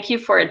thank you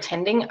for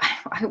attending.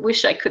 I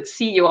wish I could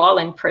see you all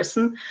in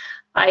person.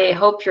 I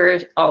hope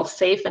you're all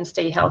safe and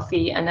stay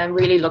healthy, and I'm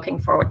really looking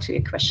forward to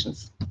your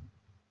questions.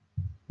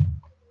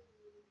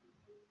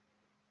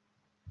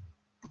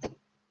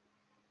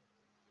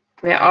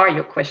 Where are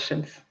your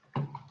questions?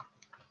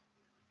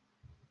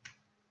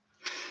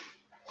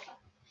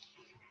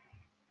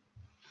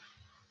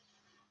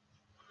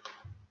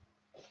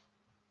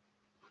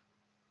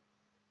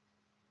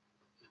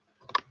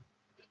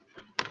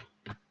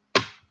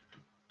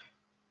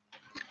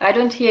 I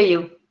don't hear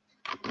you.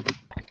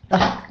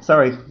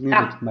 Sorry,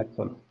 muted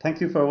microphone. Thank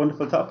you for a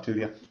wonderful talk,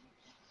 Julia.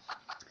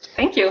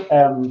 Thank you.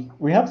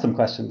 We have some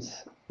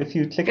questions. If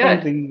you click on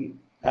the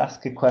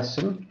Ask a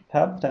Question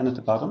tab down at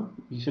the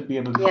bottom, you should be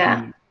able to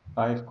see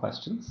 5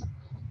 questions.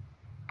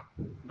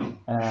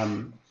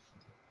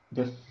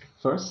 The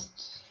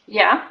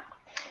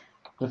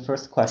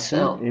first question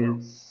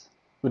is,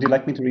 would you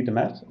like me to read them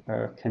out,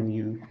 or can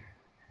you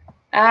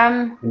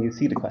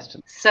see the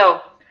question?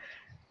 So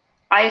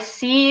I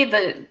see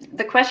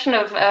the question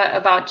of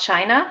about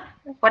China.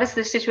 What is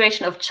the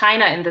situation of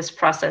China in this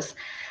process?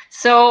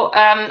 So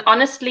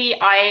honestly,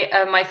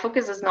 my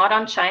focus is not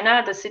on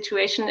China. The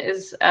situation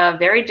is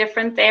very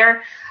different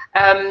there.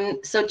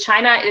 So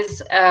China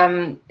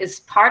is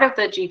part of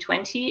the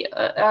G20,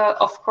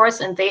 of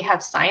course, and they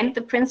have signed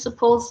the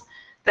principles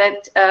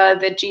that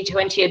the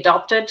G20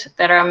 adopted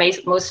that are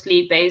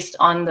mostly based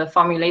on the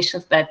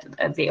formulations that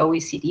the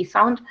OECD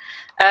found.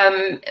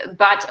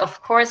 But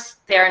of course,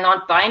 they are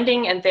not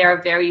binding and they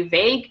are very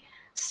vague.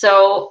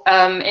 So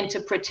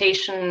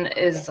interpretation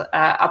is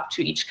up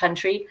to each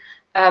country.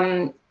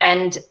 So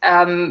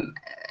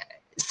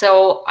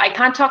I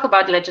can't talk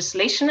about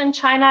legislation in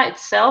China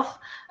itself.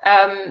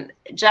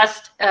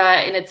 Just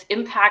in its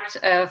impact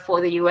for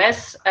the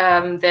US,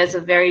 there's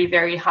a very,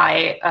 very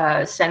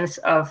high sense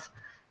of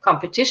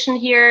competition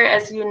here,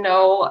 as you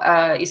know,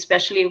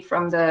 especially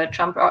from the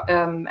Trump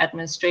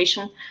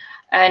administration.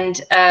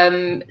 And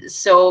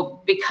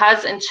so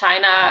because in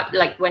China,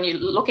 like when you're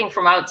looking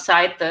from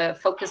outside, the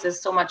focus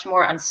is so much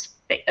more on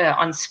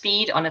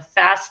speed, on a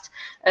fast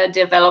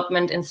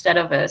development instead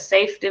of a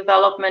safe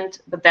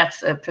development, but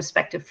that's a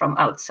perspective from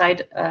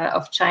outside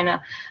of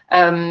China.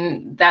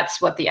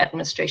 That's what the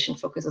administration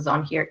focuses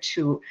on here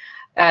too.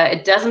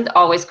 It doesn't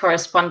always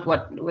correspond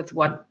with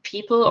what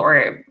people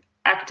or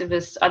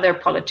activists, other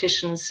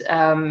politicians,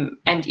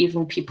 and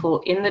even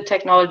people in the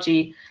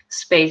technology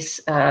space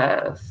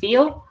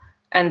feel.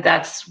 And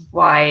that's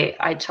why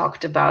I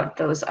talked about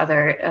those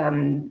other,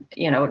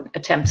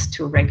 attempts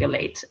to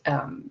regulate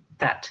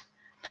that.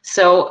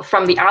 So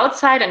from the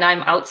outside, and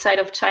I'm outside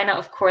of China,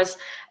 of course,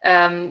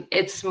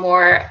 it's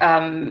more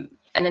an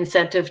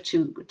incentive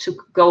to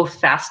go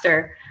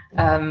faster.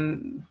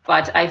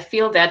 But I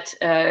feel that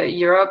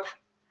Europe,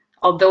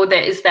 although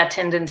there is that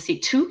tendency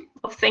too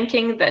of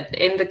thinking that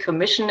in the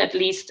Commission, at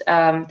least,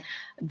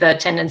 the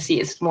tendency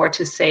is more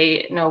to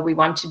say, no, we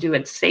want to do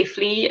it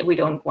safely. We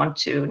don't want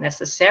to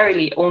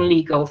necessarily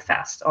only go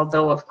fast,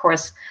 although, of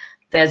course,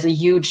 there's a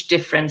huge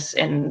difference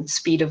in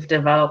speed of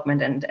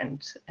development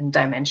and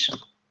dimension.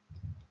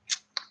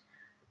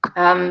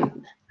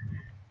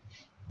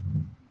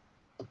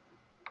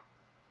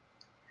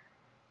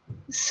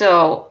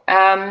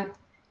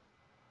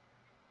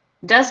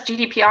 Does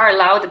GDPR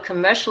allow the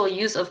commercial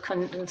use of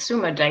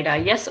consumer data?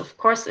 Yes, of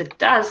course it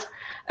does.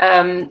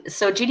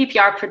 So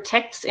GDPR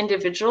protects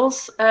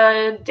individuals'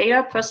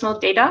 data, personal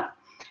data,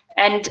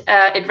 and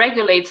it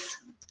regulates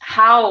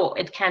how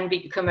it can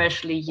be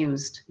commercially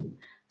used.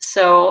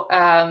 So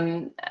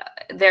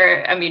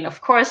I mean,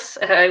 of course,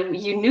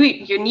 you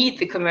need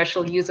the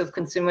commercial use of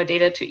consumer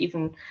data to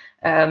even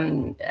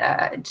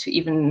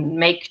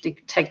make the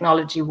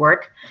technology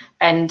work.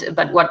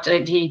 But what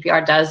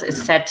GDPR does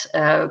is set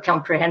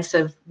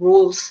comprehensive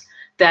rules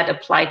that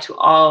apply to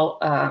all,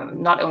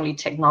 not only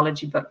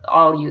technology, but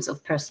all use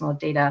of personal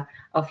data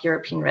of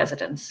European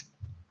residents.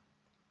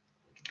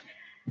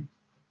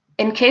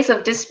 In case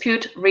of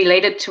dispute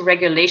related to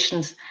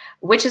regulations,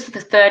 which is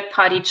the third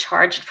party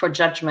charged for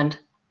judgment?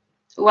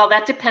 Well,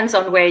 that depends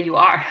on where you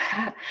are.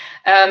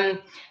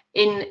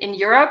 In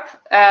Europe,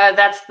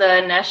 that's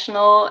the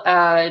national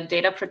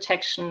data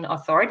protection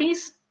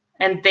authorities,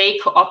 and they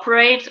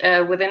cooperate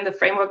within the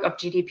framework of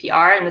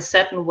GDPR in a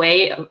certain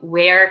way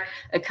where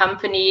a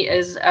company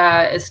is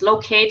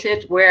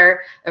located,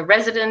 where a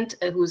resident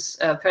whose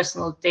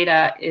personal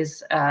data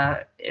is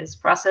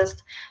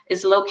processed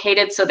is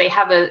located. So they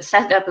have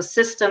set up a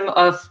system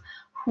of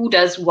who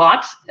does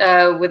what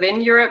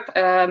within Europe,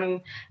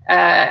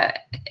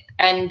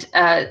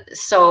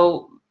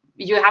 so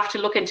you have to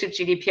look into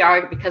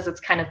GDPR because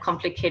it's kind of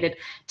complicated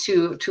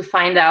to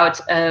find out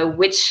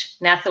which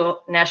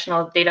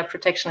national data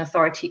protection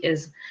authority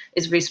is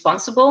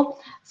responsible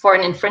for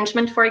an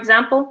infringement, for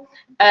example.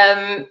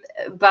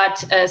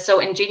 So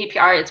in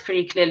GDPR, it's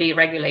pretty clearly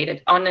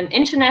regulated. On an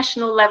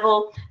international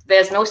level,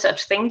 there's no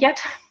such thing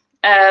yet.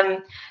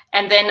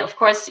 And then, of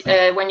course,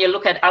 when you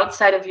look at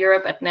outside of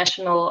Europe at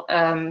national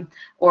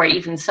or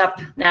even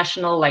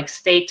sub-national, like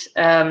state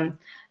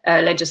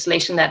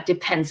legislation, that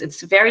depends.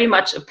 It's very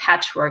much a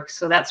patchwork.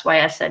 So that's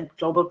why I said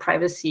global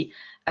privacy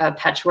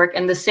patchwork.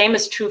 And the same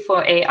is true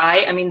for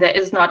AI. I mean, there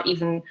is not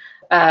even,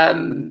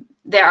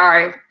 there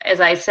are, as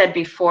I said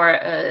before,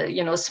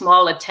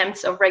 small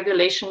attempts of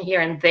regulation here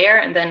and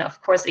there. And then,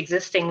 of course,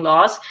 existing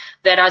laws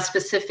that are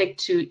specific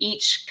to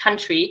each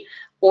country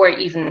or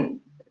even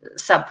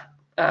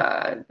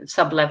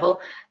sub-level.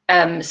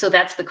 So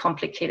that's the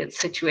complicated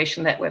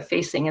situation that we're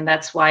facing. And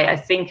that's why I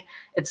think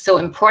it's so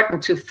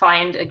important to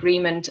find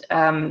agreement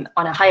on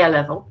a higher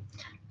level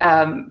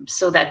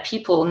so that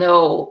people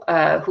know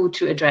who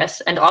to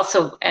address. And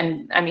also,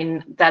 and I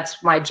mean,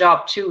 that's my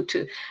job too,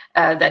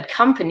 that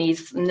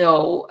companies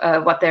know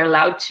what they're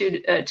allowed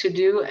to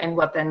do and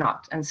what they're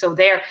not. And so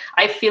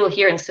I feel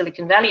here in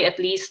Silicon Valley, at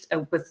least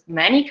with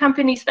many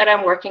companies that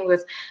I'm working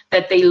with,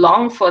 that they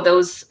long for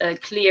those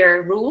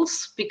clear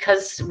rules,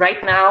 because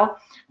right now,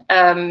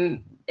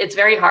 it's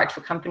very hard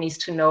for companies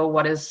to know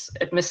what is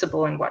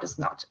admissible and what is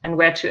not, and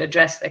where to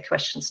address their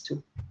questions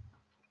to.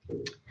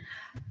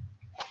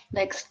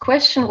 Next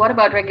question, what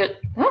about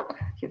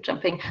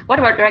What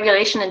about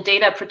regulation and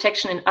data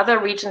protection in other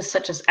regions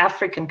such as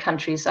African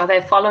countries? Are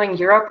they following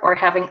Europe or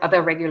having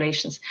other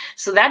regulations?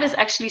 So that is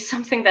actually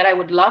something that I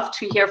would love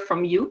to hear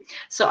from you.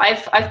 So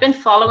I've been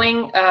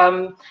following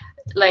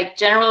like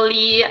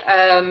generally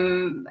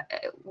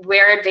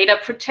where data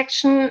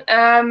protection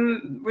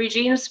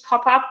regimes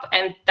pop up,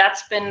 and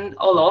that's been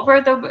all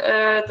over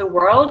the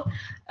world.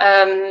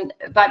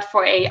 But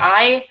for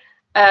AI,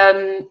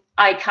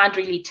 I can't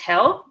really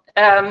tell.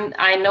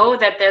 I know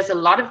that there's a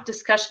lot of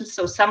discussion.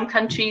 So some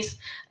countries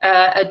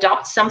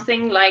adopt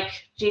something like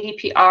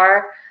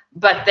GDPR,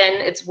 but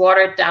then it's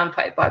watered down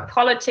by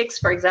politics.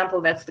 For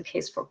example, that's the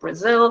case for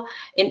Brazil.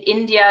 In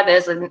India,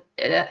 there's a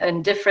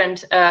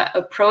different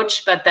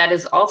approach, but that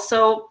is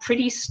also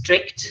pretty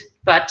strict,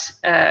 but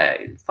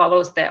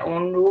follows their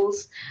own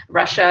rules.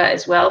 Russia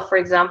as well, for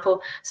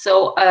example.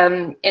 So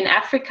in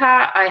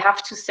Africa, I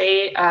have to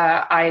say,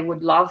 I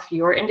would love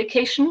your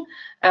indication,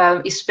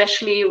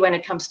 especially when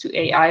it comes to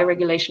AI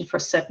regulation for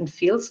certain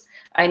fields.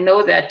 I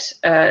know that,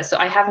 so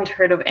I haven't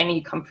heard of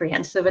any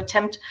comprehensive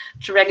attempt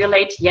to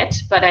regulate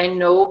yet, but I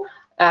know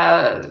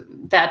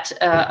that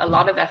a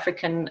lot of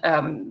African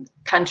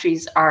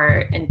countries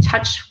are in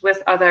touch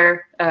with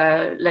other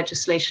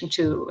legislation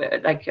to,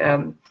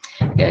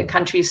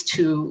 countries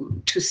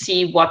to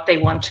see what they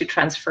want to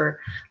transfer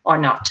or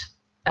not.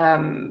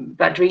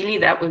 But really,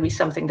 that would be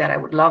something that I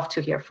would love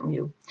to hear from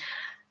you.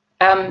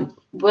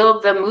 Will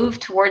the move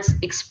towards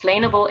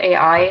explainable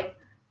AI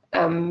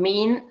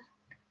mean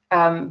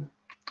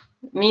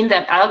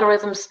that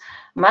algorithms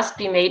must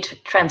be made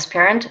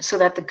transparent so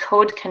that the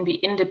code can be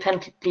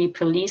independently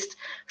policed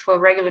for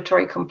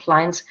regulatory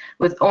compliance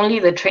with only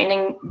the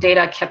training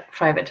data kept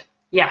private?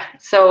 Yeah,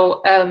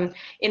 so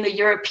in the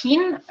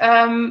European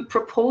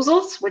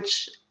proposals,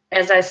 which,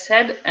 as I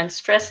said and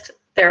stressed,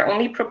 they're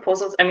only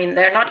proposals. I mean,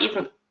 they're not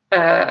even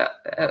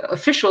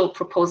official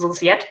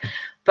proposals yet.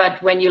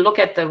 But when you look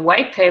at the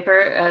white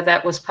paper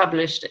that was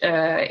published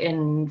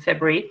in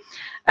February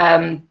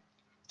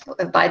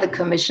by the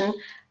Commission,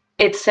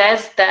 it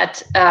says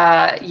that,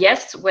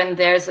 yes, when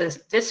there's a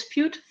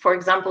dispute, for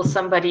example,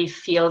 somebody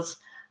feels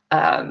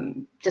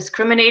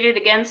discriminated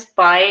against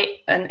by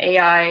an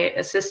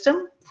AI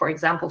system, for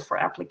example, for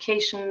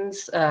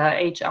applications,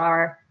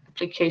 HR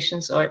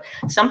applications or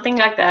something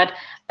like that,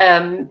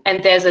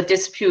 and there's a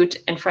dispute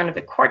in front of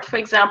a court, for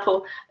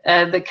example,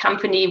 the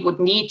company would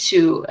need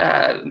to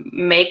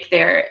make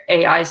their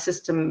AI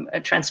system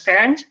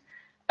transparent.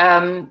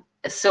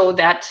 so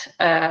that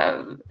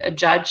a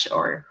judge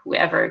or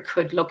whoever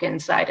could look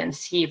inside and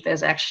see if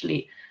there's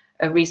actually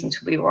a reason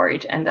to be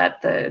worried, and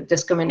that the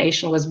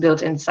discrimination was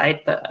built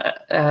inside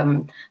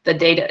the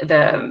data,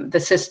 the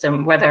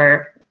system,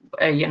 whether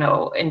you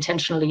know,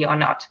 intentionally or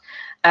not.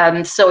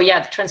 So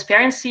yeah,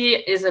 transparency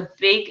is a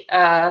big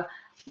a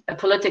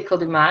political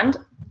demand,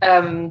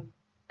 and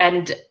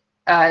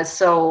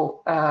yes,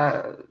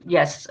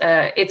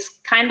 it's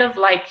kind of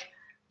like,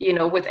 you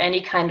know, with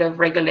any kind of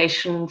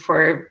regulation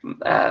for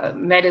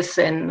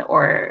medicine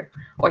or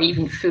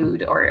even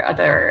food or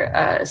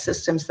other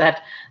systems,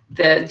 that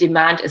the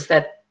demand is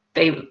that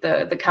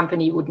the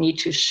company would need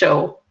to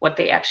show what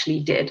they actually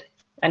did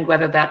and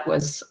whether that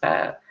was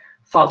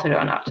faulted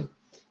or not.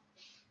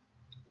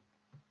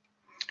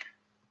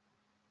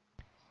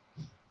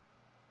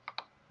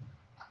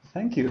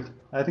 Thank you.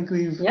 I think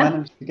we've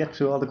managed to get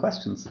through all the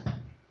questions.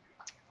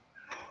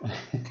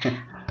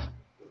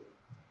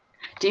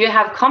 Do you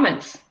have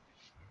comments?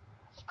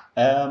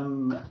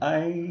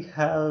 I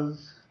have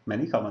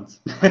many comments.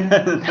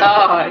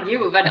 Oh,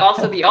 you, but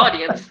also the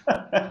audience.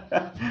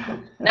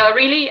 No,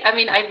 really, I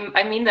mean,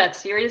 I mean that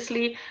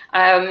seriously.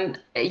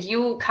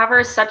 You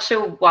cover such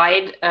a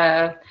wide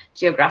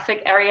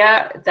geographic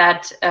area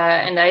that,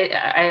 and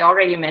I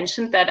already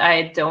mentioned that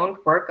I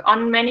don't work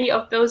on many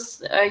of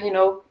those, you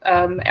know,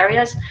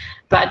 areas,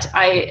 but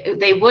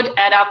they would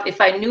add up.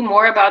 If I knew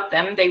more about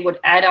them, they would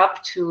add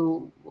up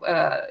to,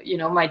 you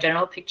know, my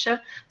general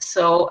picture.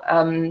 So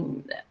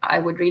I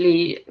would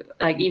really,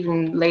 like,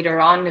 even later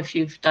on, if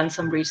you've done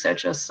some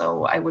research or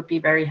so, I would be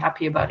very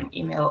happy about an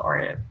email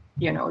or,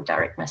 you know,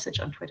 direct message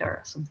on Twitter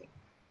or something.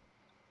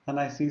 And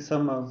I see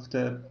some of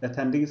the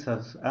attendees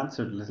have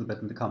answered a little bit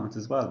in the comments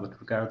as well with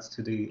regards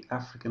to the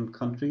African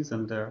countries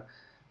and their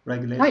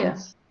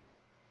regulations.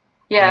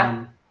 Oh,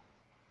 yeah.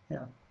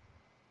 Yeah.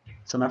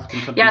 Some African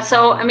countries. Yeah,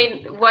 so I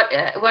mean,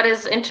 what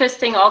is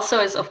interesting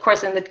also is, of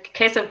course, in the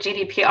case of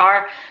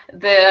GDPR,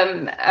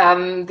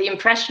 the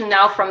impression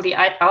now from the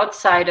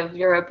outside of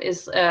Europe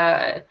is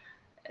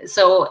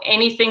so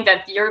anything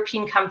that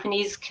European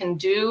companies can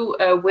do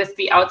with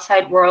the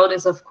outside world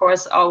is, of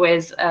course,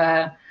 always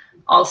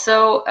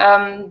also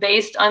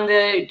based on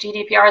the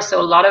GDPR. So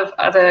a lot of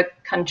other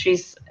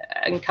countries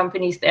and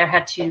companies there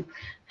had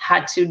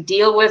to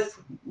deal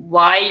with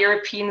why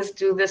Europeans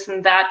do this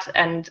and that,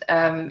 and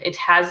it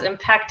has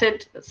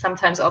impacted,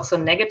 sometimes also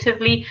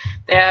negatively,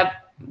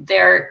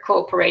 their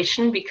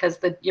cooperation, because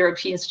the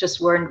Europeans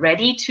just weren't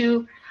ready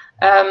to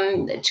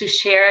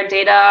share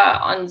data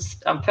on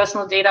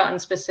personal data on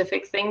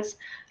specific things.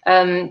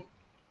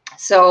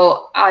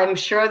 So I'm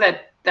sure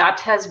that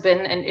has been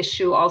an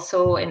issue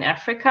also in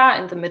Africa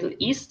and the Middle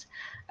East.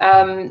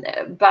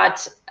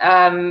 But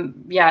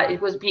yeah,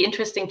 it would be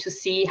interesting to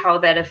see how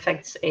that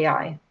affects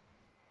AI,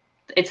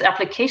 its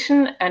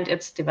application and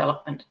its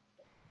development.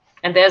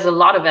 And there's a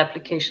lot of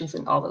applications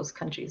in all those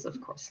countries, of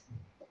course.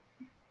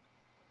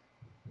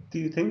 Do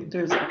you think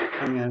there's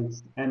anything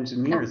as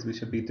engineers we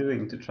should be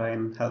doing to try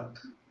and help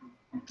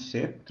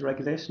shape the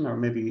regulation, or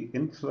maybe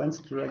influence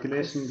the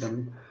regulation,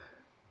 and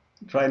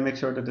try and make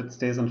sure that it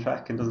stays on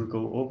track and doesn't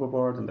go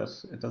overboard, and that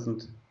it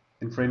doesn't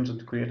infringe on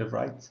the creative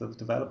rights of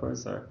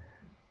developers? Or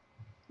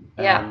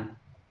yeah.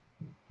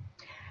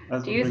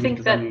 Do you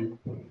think that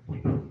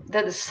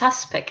the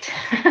suspect?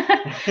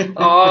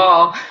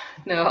 Oh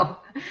no,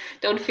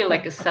 don't feel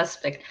like a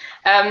suspect.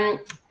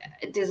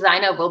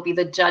 Designer will be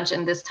the judge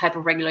in this type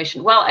of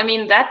regulation. Well, I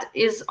mean, that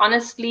is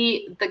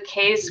honestly the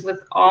case with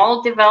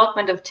all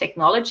development of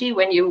technology.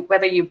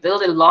 Whether you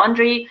build a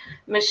laundry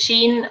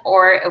machine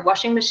or a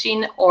washing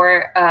machine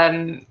or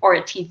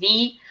a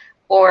TV,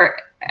 or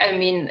I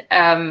mean,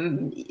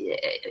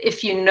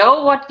 if you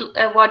know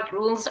what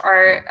rules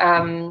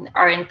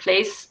are in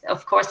place,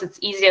 of course, it's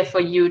easier for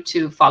you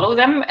to follow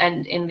them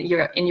and in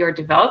your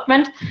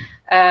development.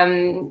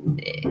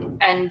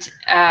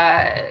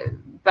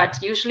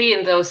 But usually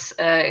in those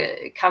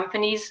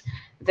companies,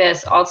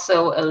 there's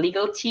also a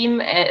legal team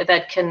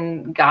that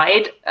can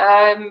guide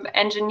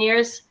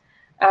engineers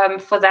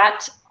for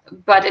that.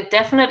 But it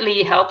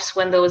definitely helps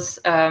when those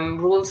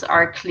rules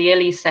are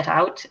clearly set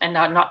out and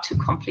are not too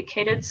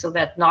complicated, so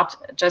that not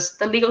just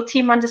the legal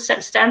team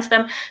understands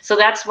them. So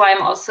that's why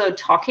I'm also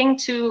talking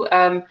to,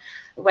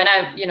 when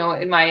I, you know,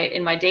 in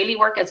my daily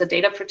work as a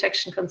data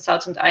protection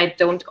consultant, I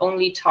don't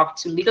only talk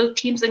to legal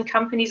teams in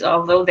companies,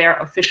 although they're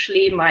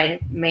officially my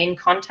main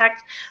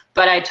contact,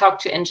 but I talk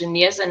to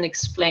engineers and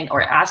explain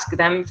or ask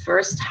them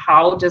first,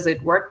 how does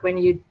it work when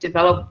you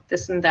develop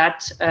this and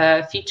that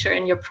feature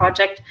in your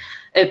product?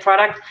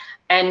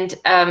 And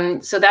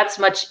so that's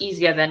much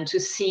easier than to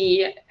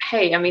see,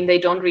 hey, I mean, they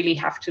don't really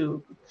have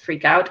to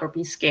freak out or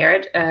be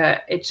scared.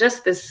 It's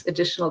just this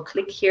additional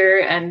click here,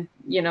 and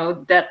you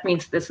know, that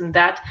means this and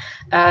that.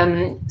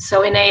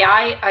 So in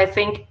AI, I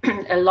think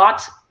a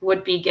lot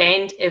would be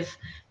gained if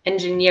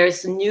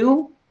engineers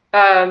knew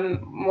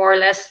more or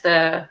less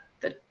the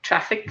the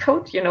traffic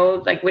code, you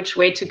know, like which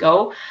way to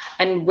go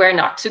and where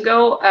not to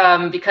go,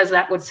 because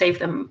that would save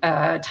them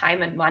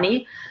time and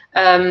money,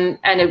 and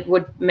it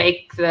would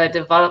make the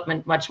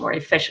development much more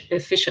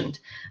efficient.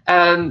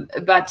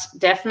 But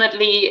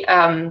definitely,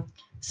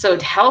 so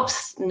it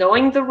helps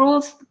knowing the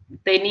rules.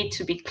 They need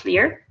to be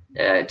clear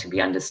to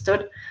be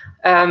understood.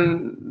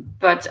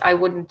 But I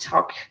wouldn't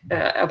talk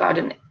about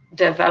a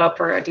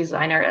developer or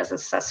designer as a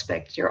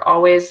suspect. You're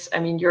always, I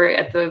mean, you're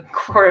at the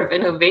core of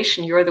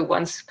innovation. You're the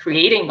ones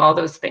creating all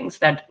those things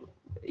that,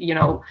 you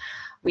know,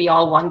 we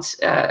all want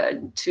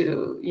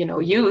to, you know,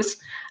 use.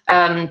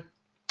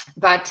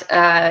 But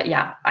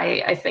yeah,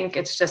 I think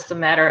it's just a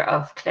matter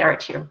of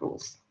clarity of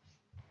rules.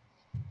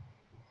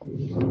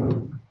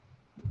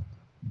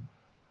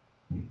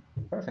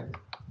 Perfect.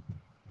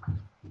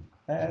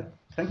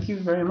 Thank you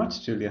very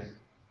much, Julia.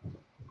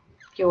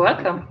 You're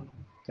welcome.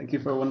 Thank you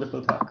for a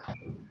wonderful talk.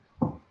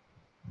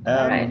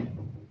 All right.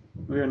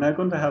 We are now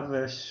going to have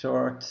a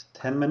short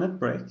 10-minute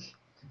break.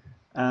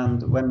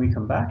 And when we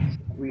come back,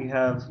 we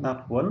have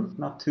not one,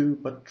 not two,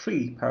 but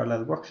 3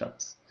 parallel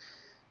workshops.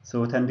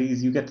 So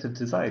attendees, you get to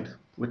decide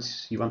which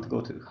you want to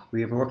go to. We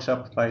have a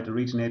workshop by the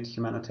Region 8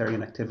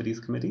 Humanitarian Activities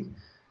Committee,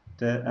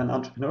 an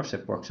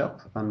entrepreneurship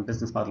workshop on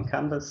business model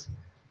canvas,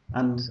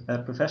 and a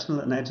professional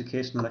and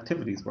educational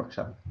activities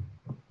workshop.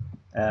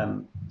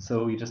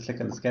 So you just click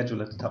on the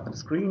schedule at the top of the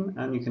screen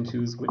and you can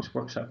choose which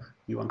workshop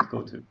you want to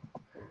go to.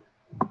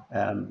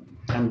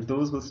 And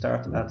those will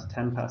start at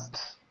 10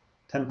 past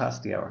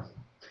the hour.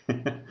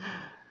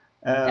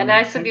 And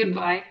I say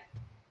goodbye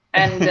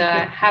and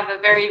have a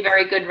very,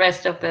 very good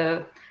rest of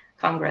the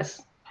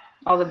Congress.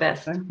 All the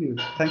best. Thank you.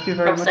 Thank you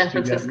very much, from San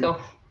Francisco.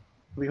 Julia.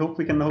 We hope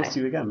we can host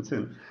you again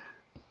soon.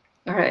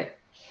 All right.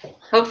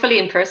 Hopefully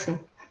in person.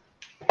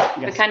 Yes.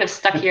 We're kind of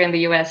stuck here in the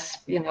US,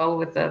 you know,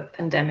 with the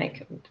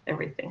pandemic and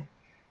everything.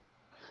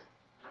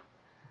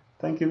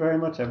 Thank you very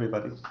much,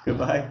 everybody.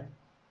 Goodbye.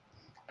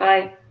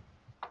 Bye.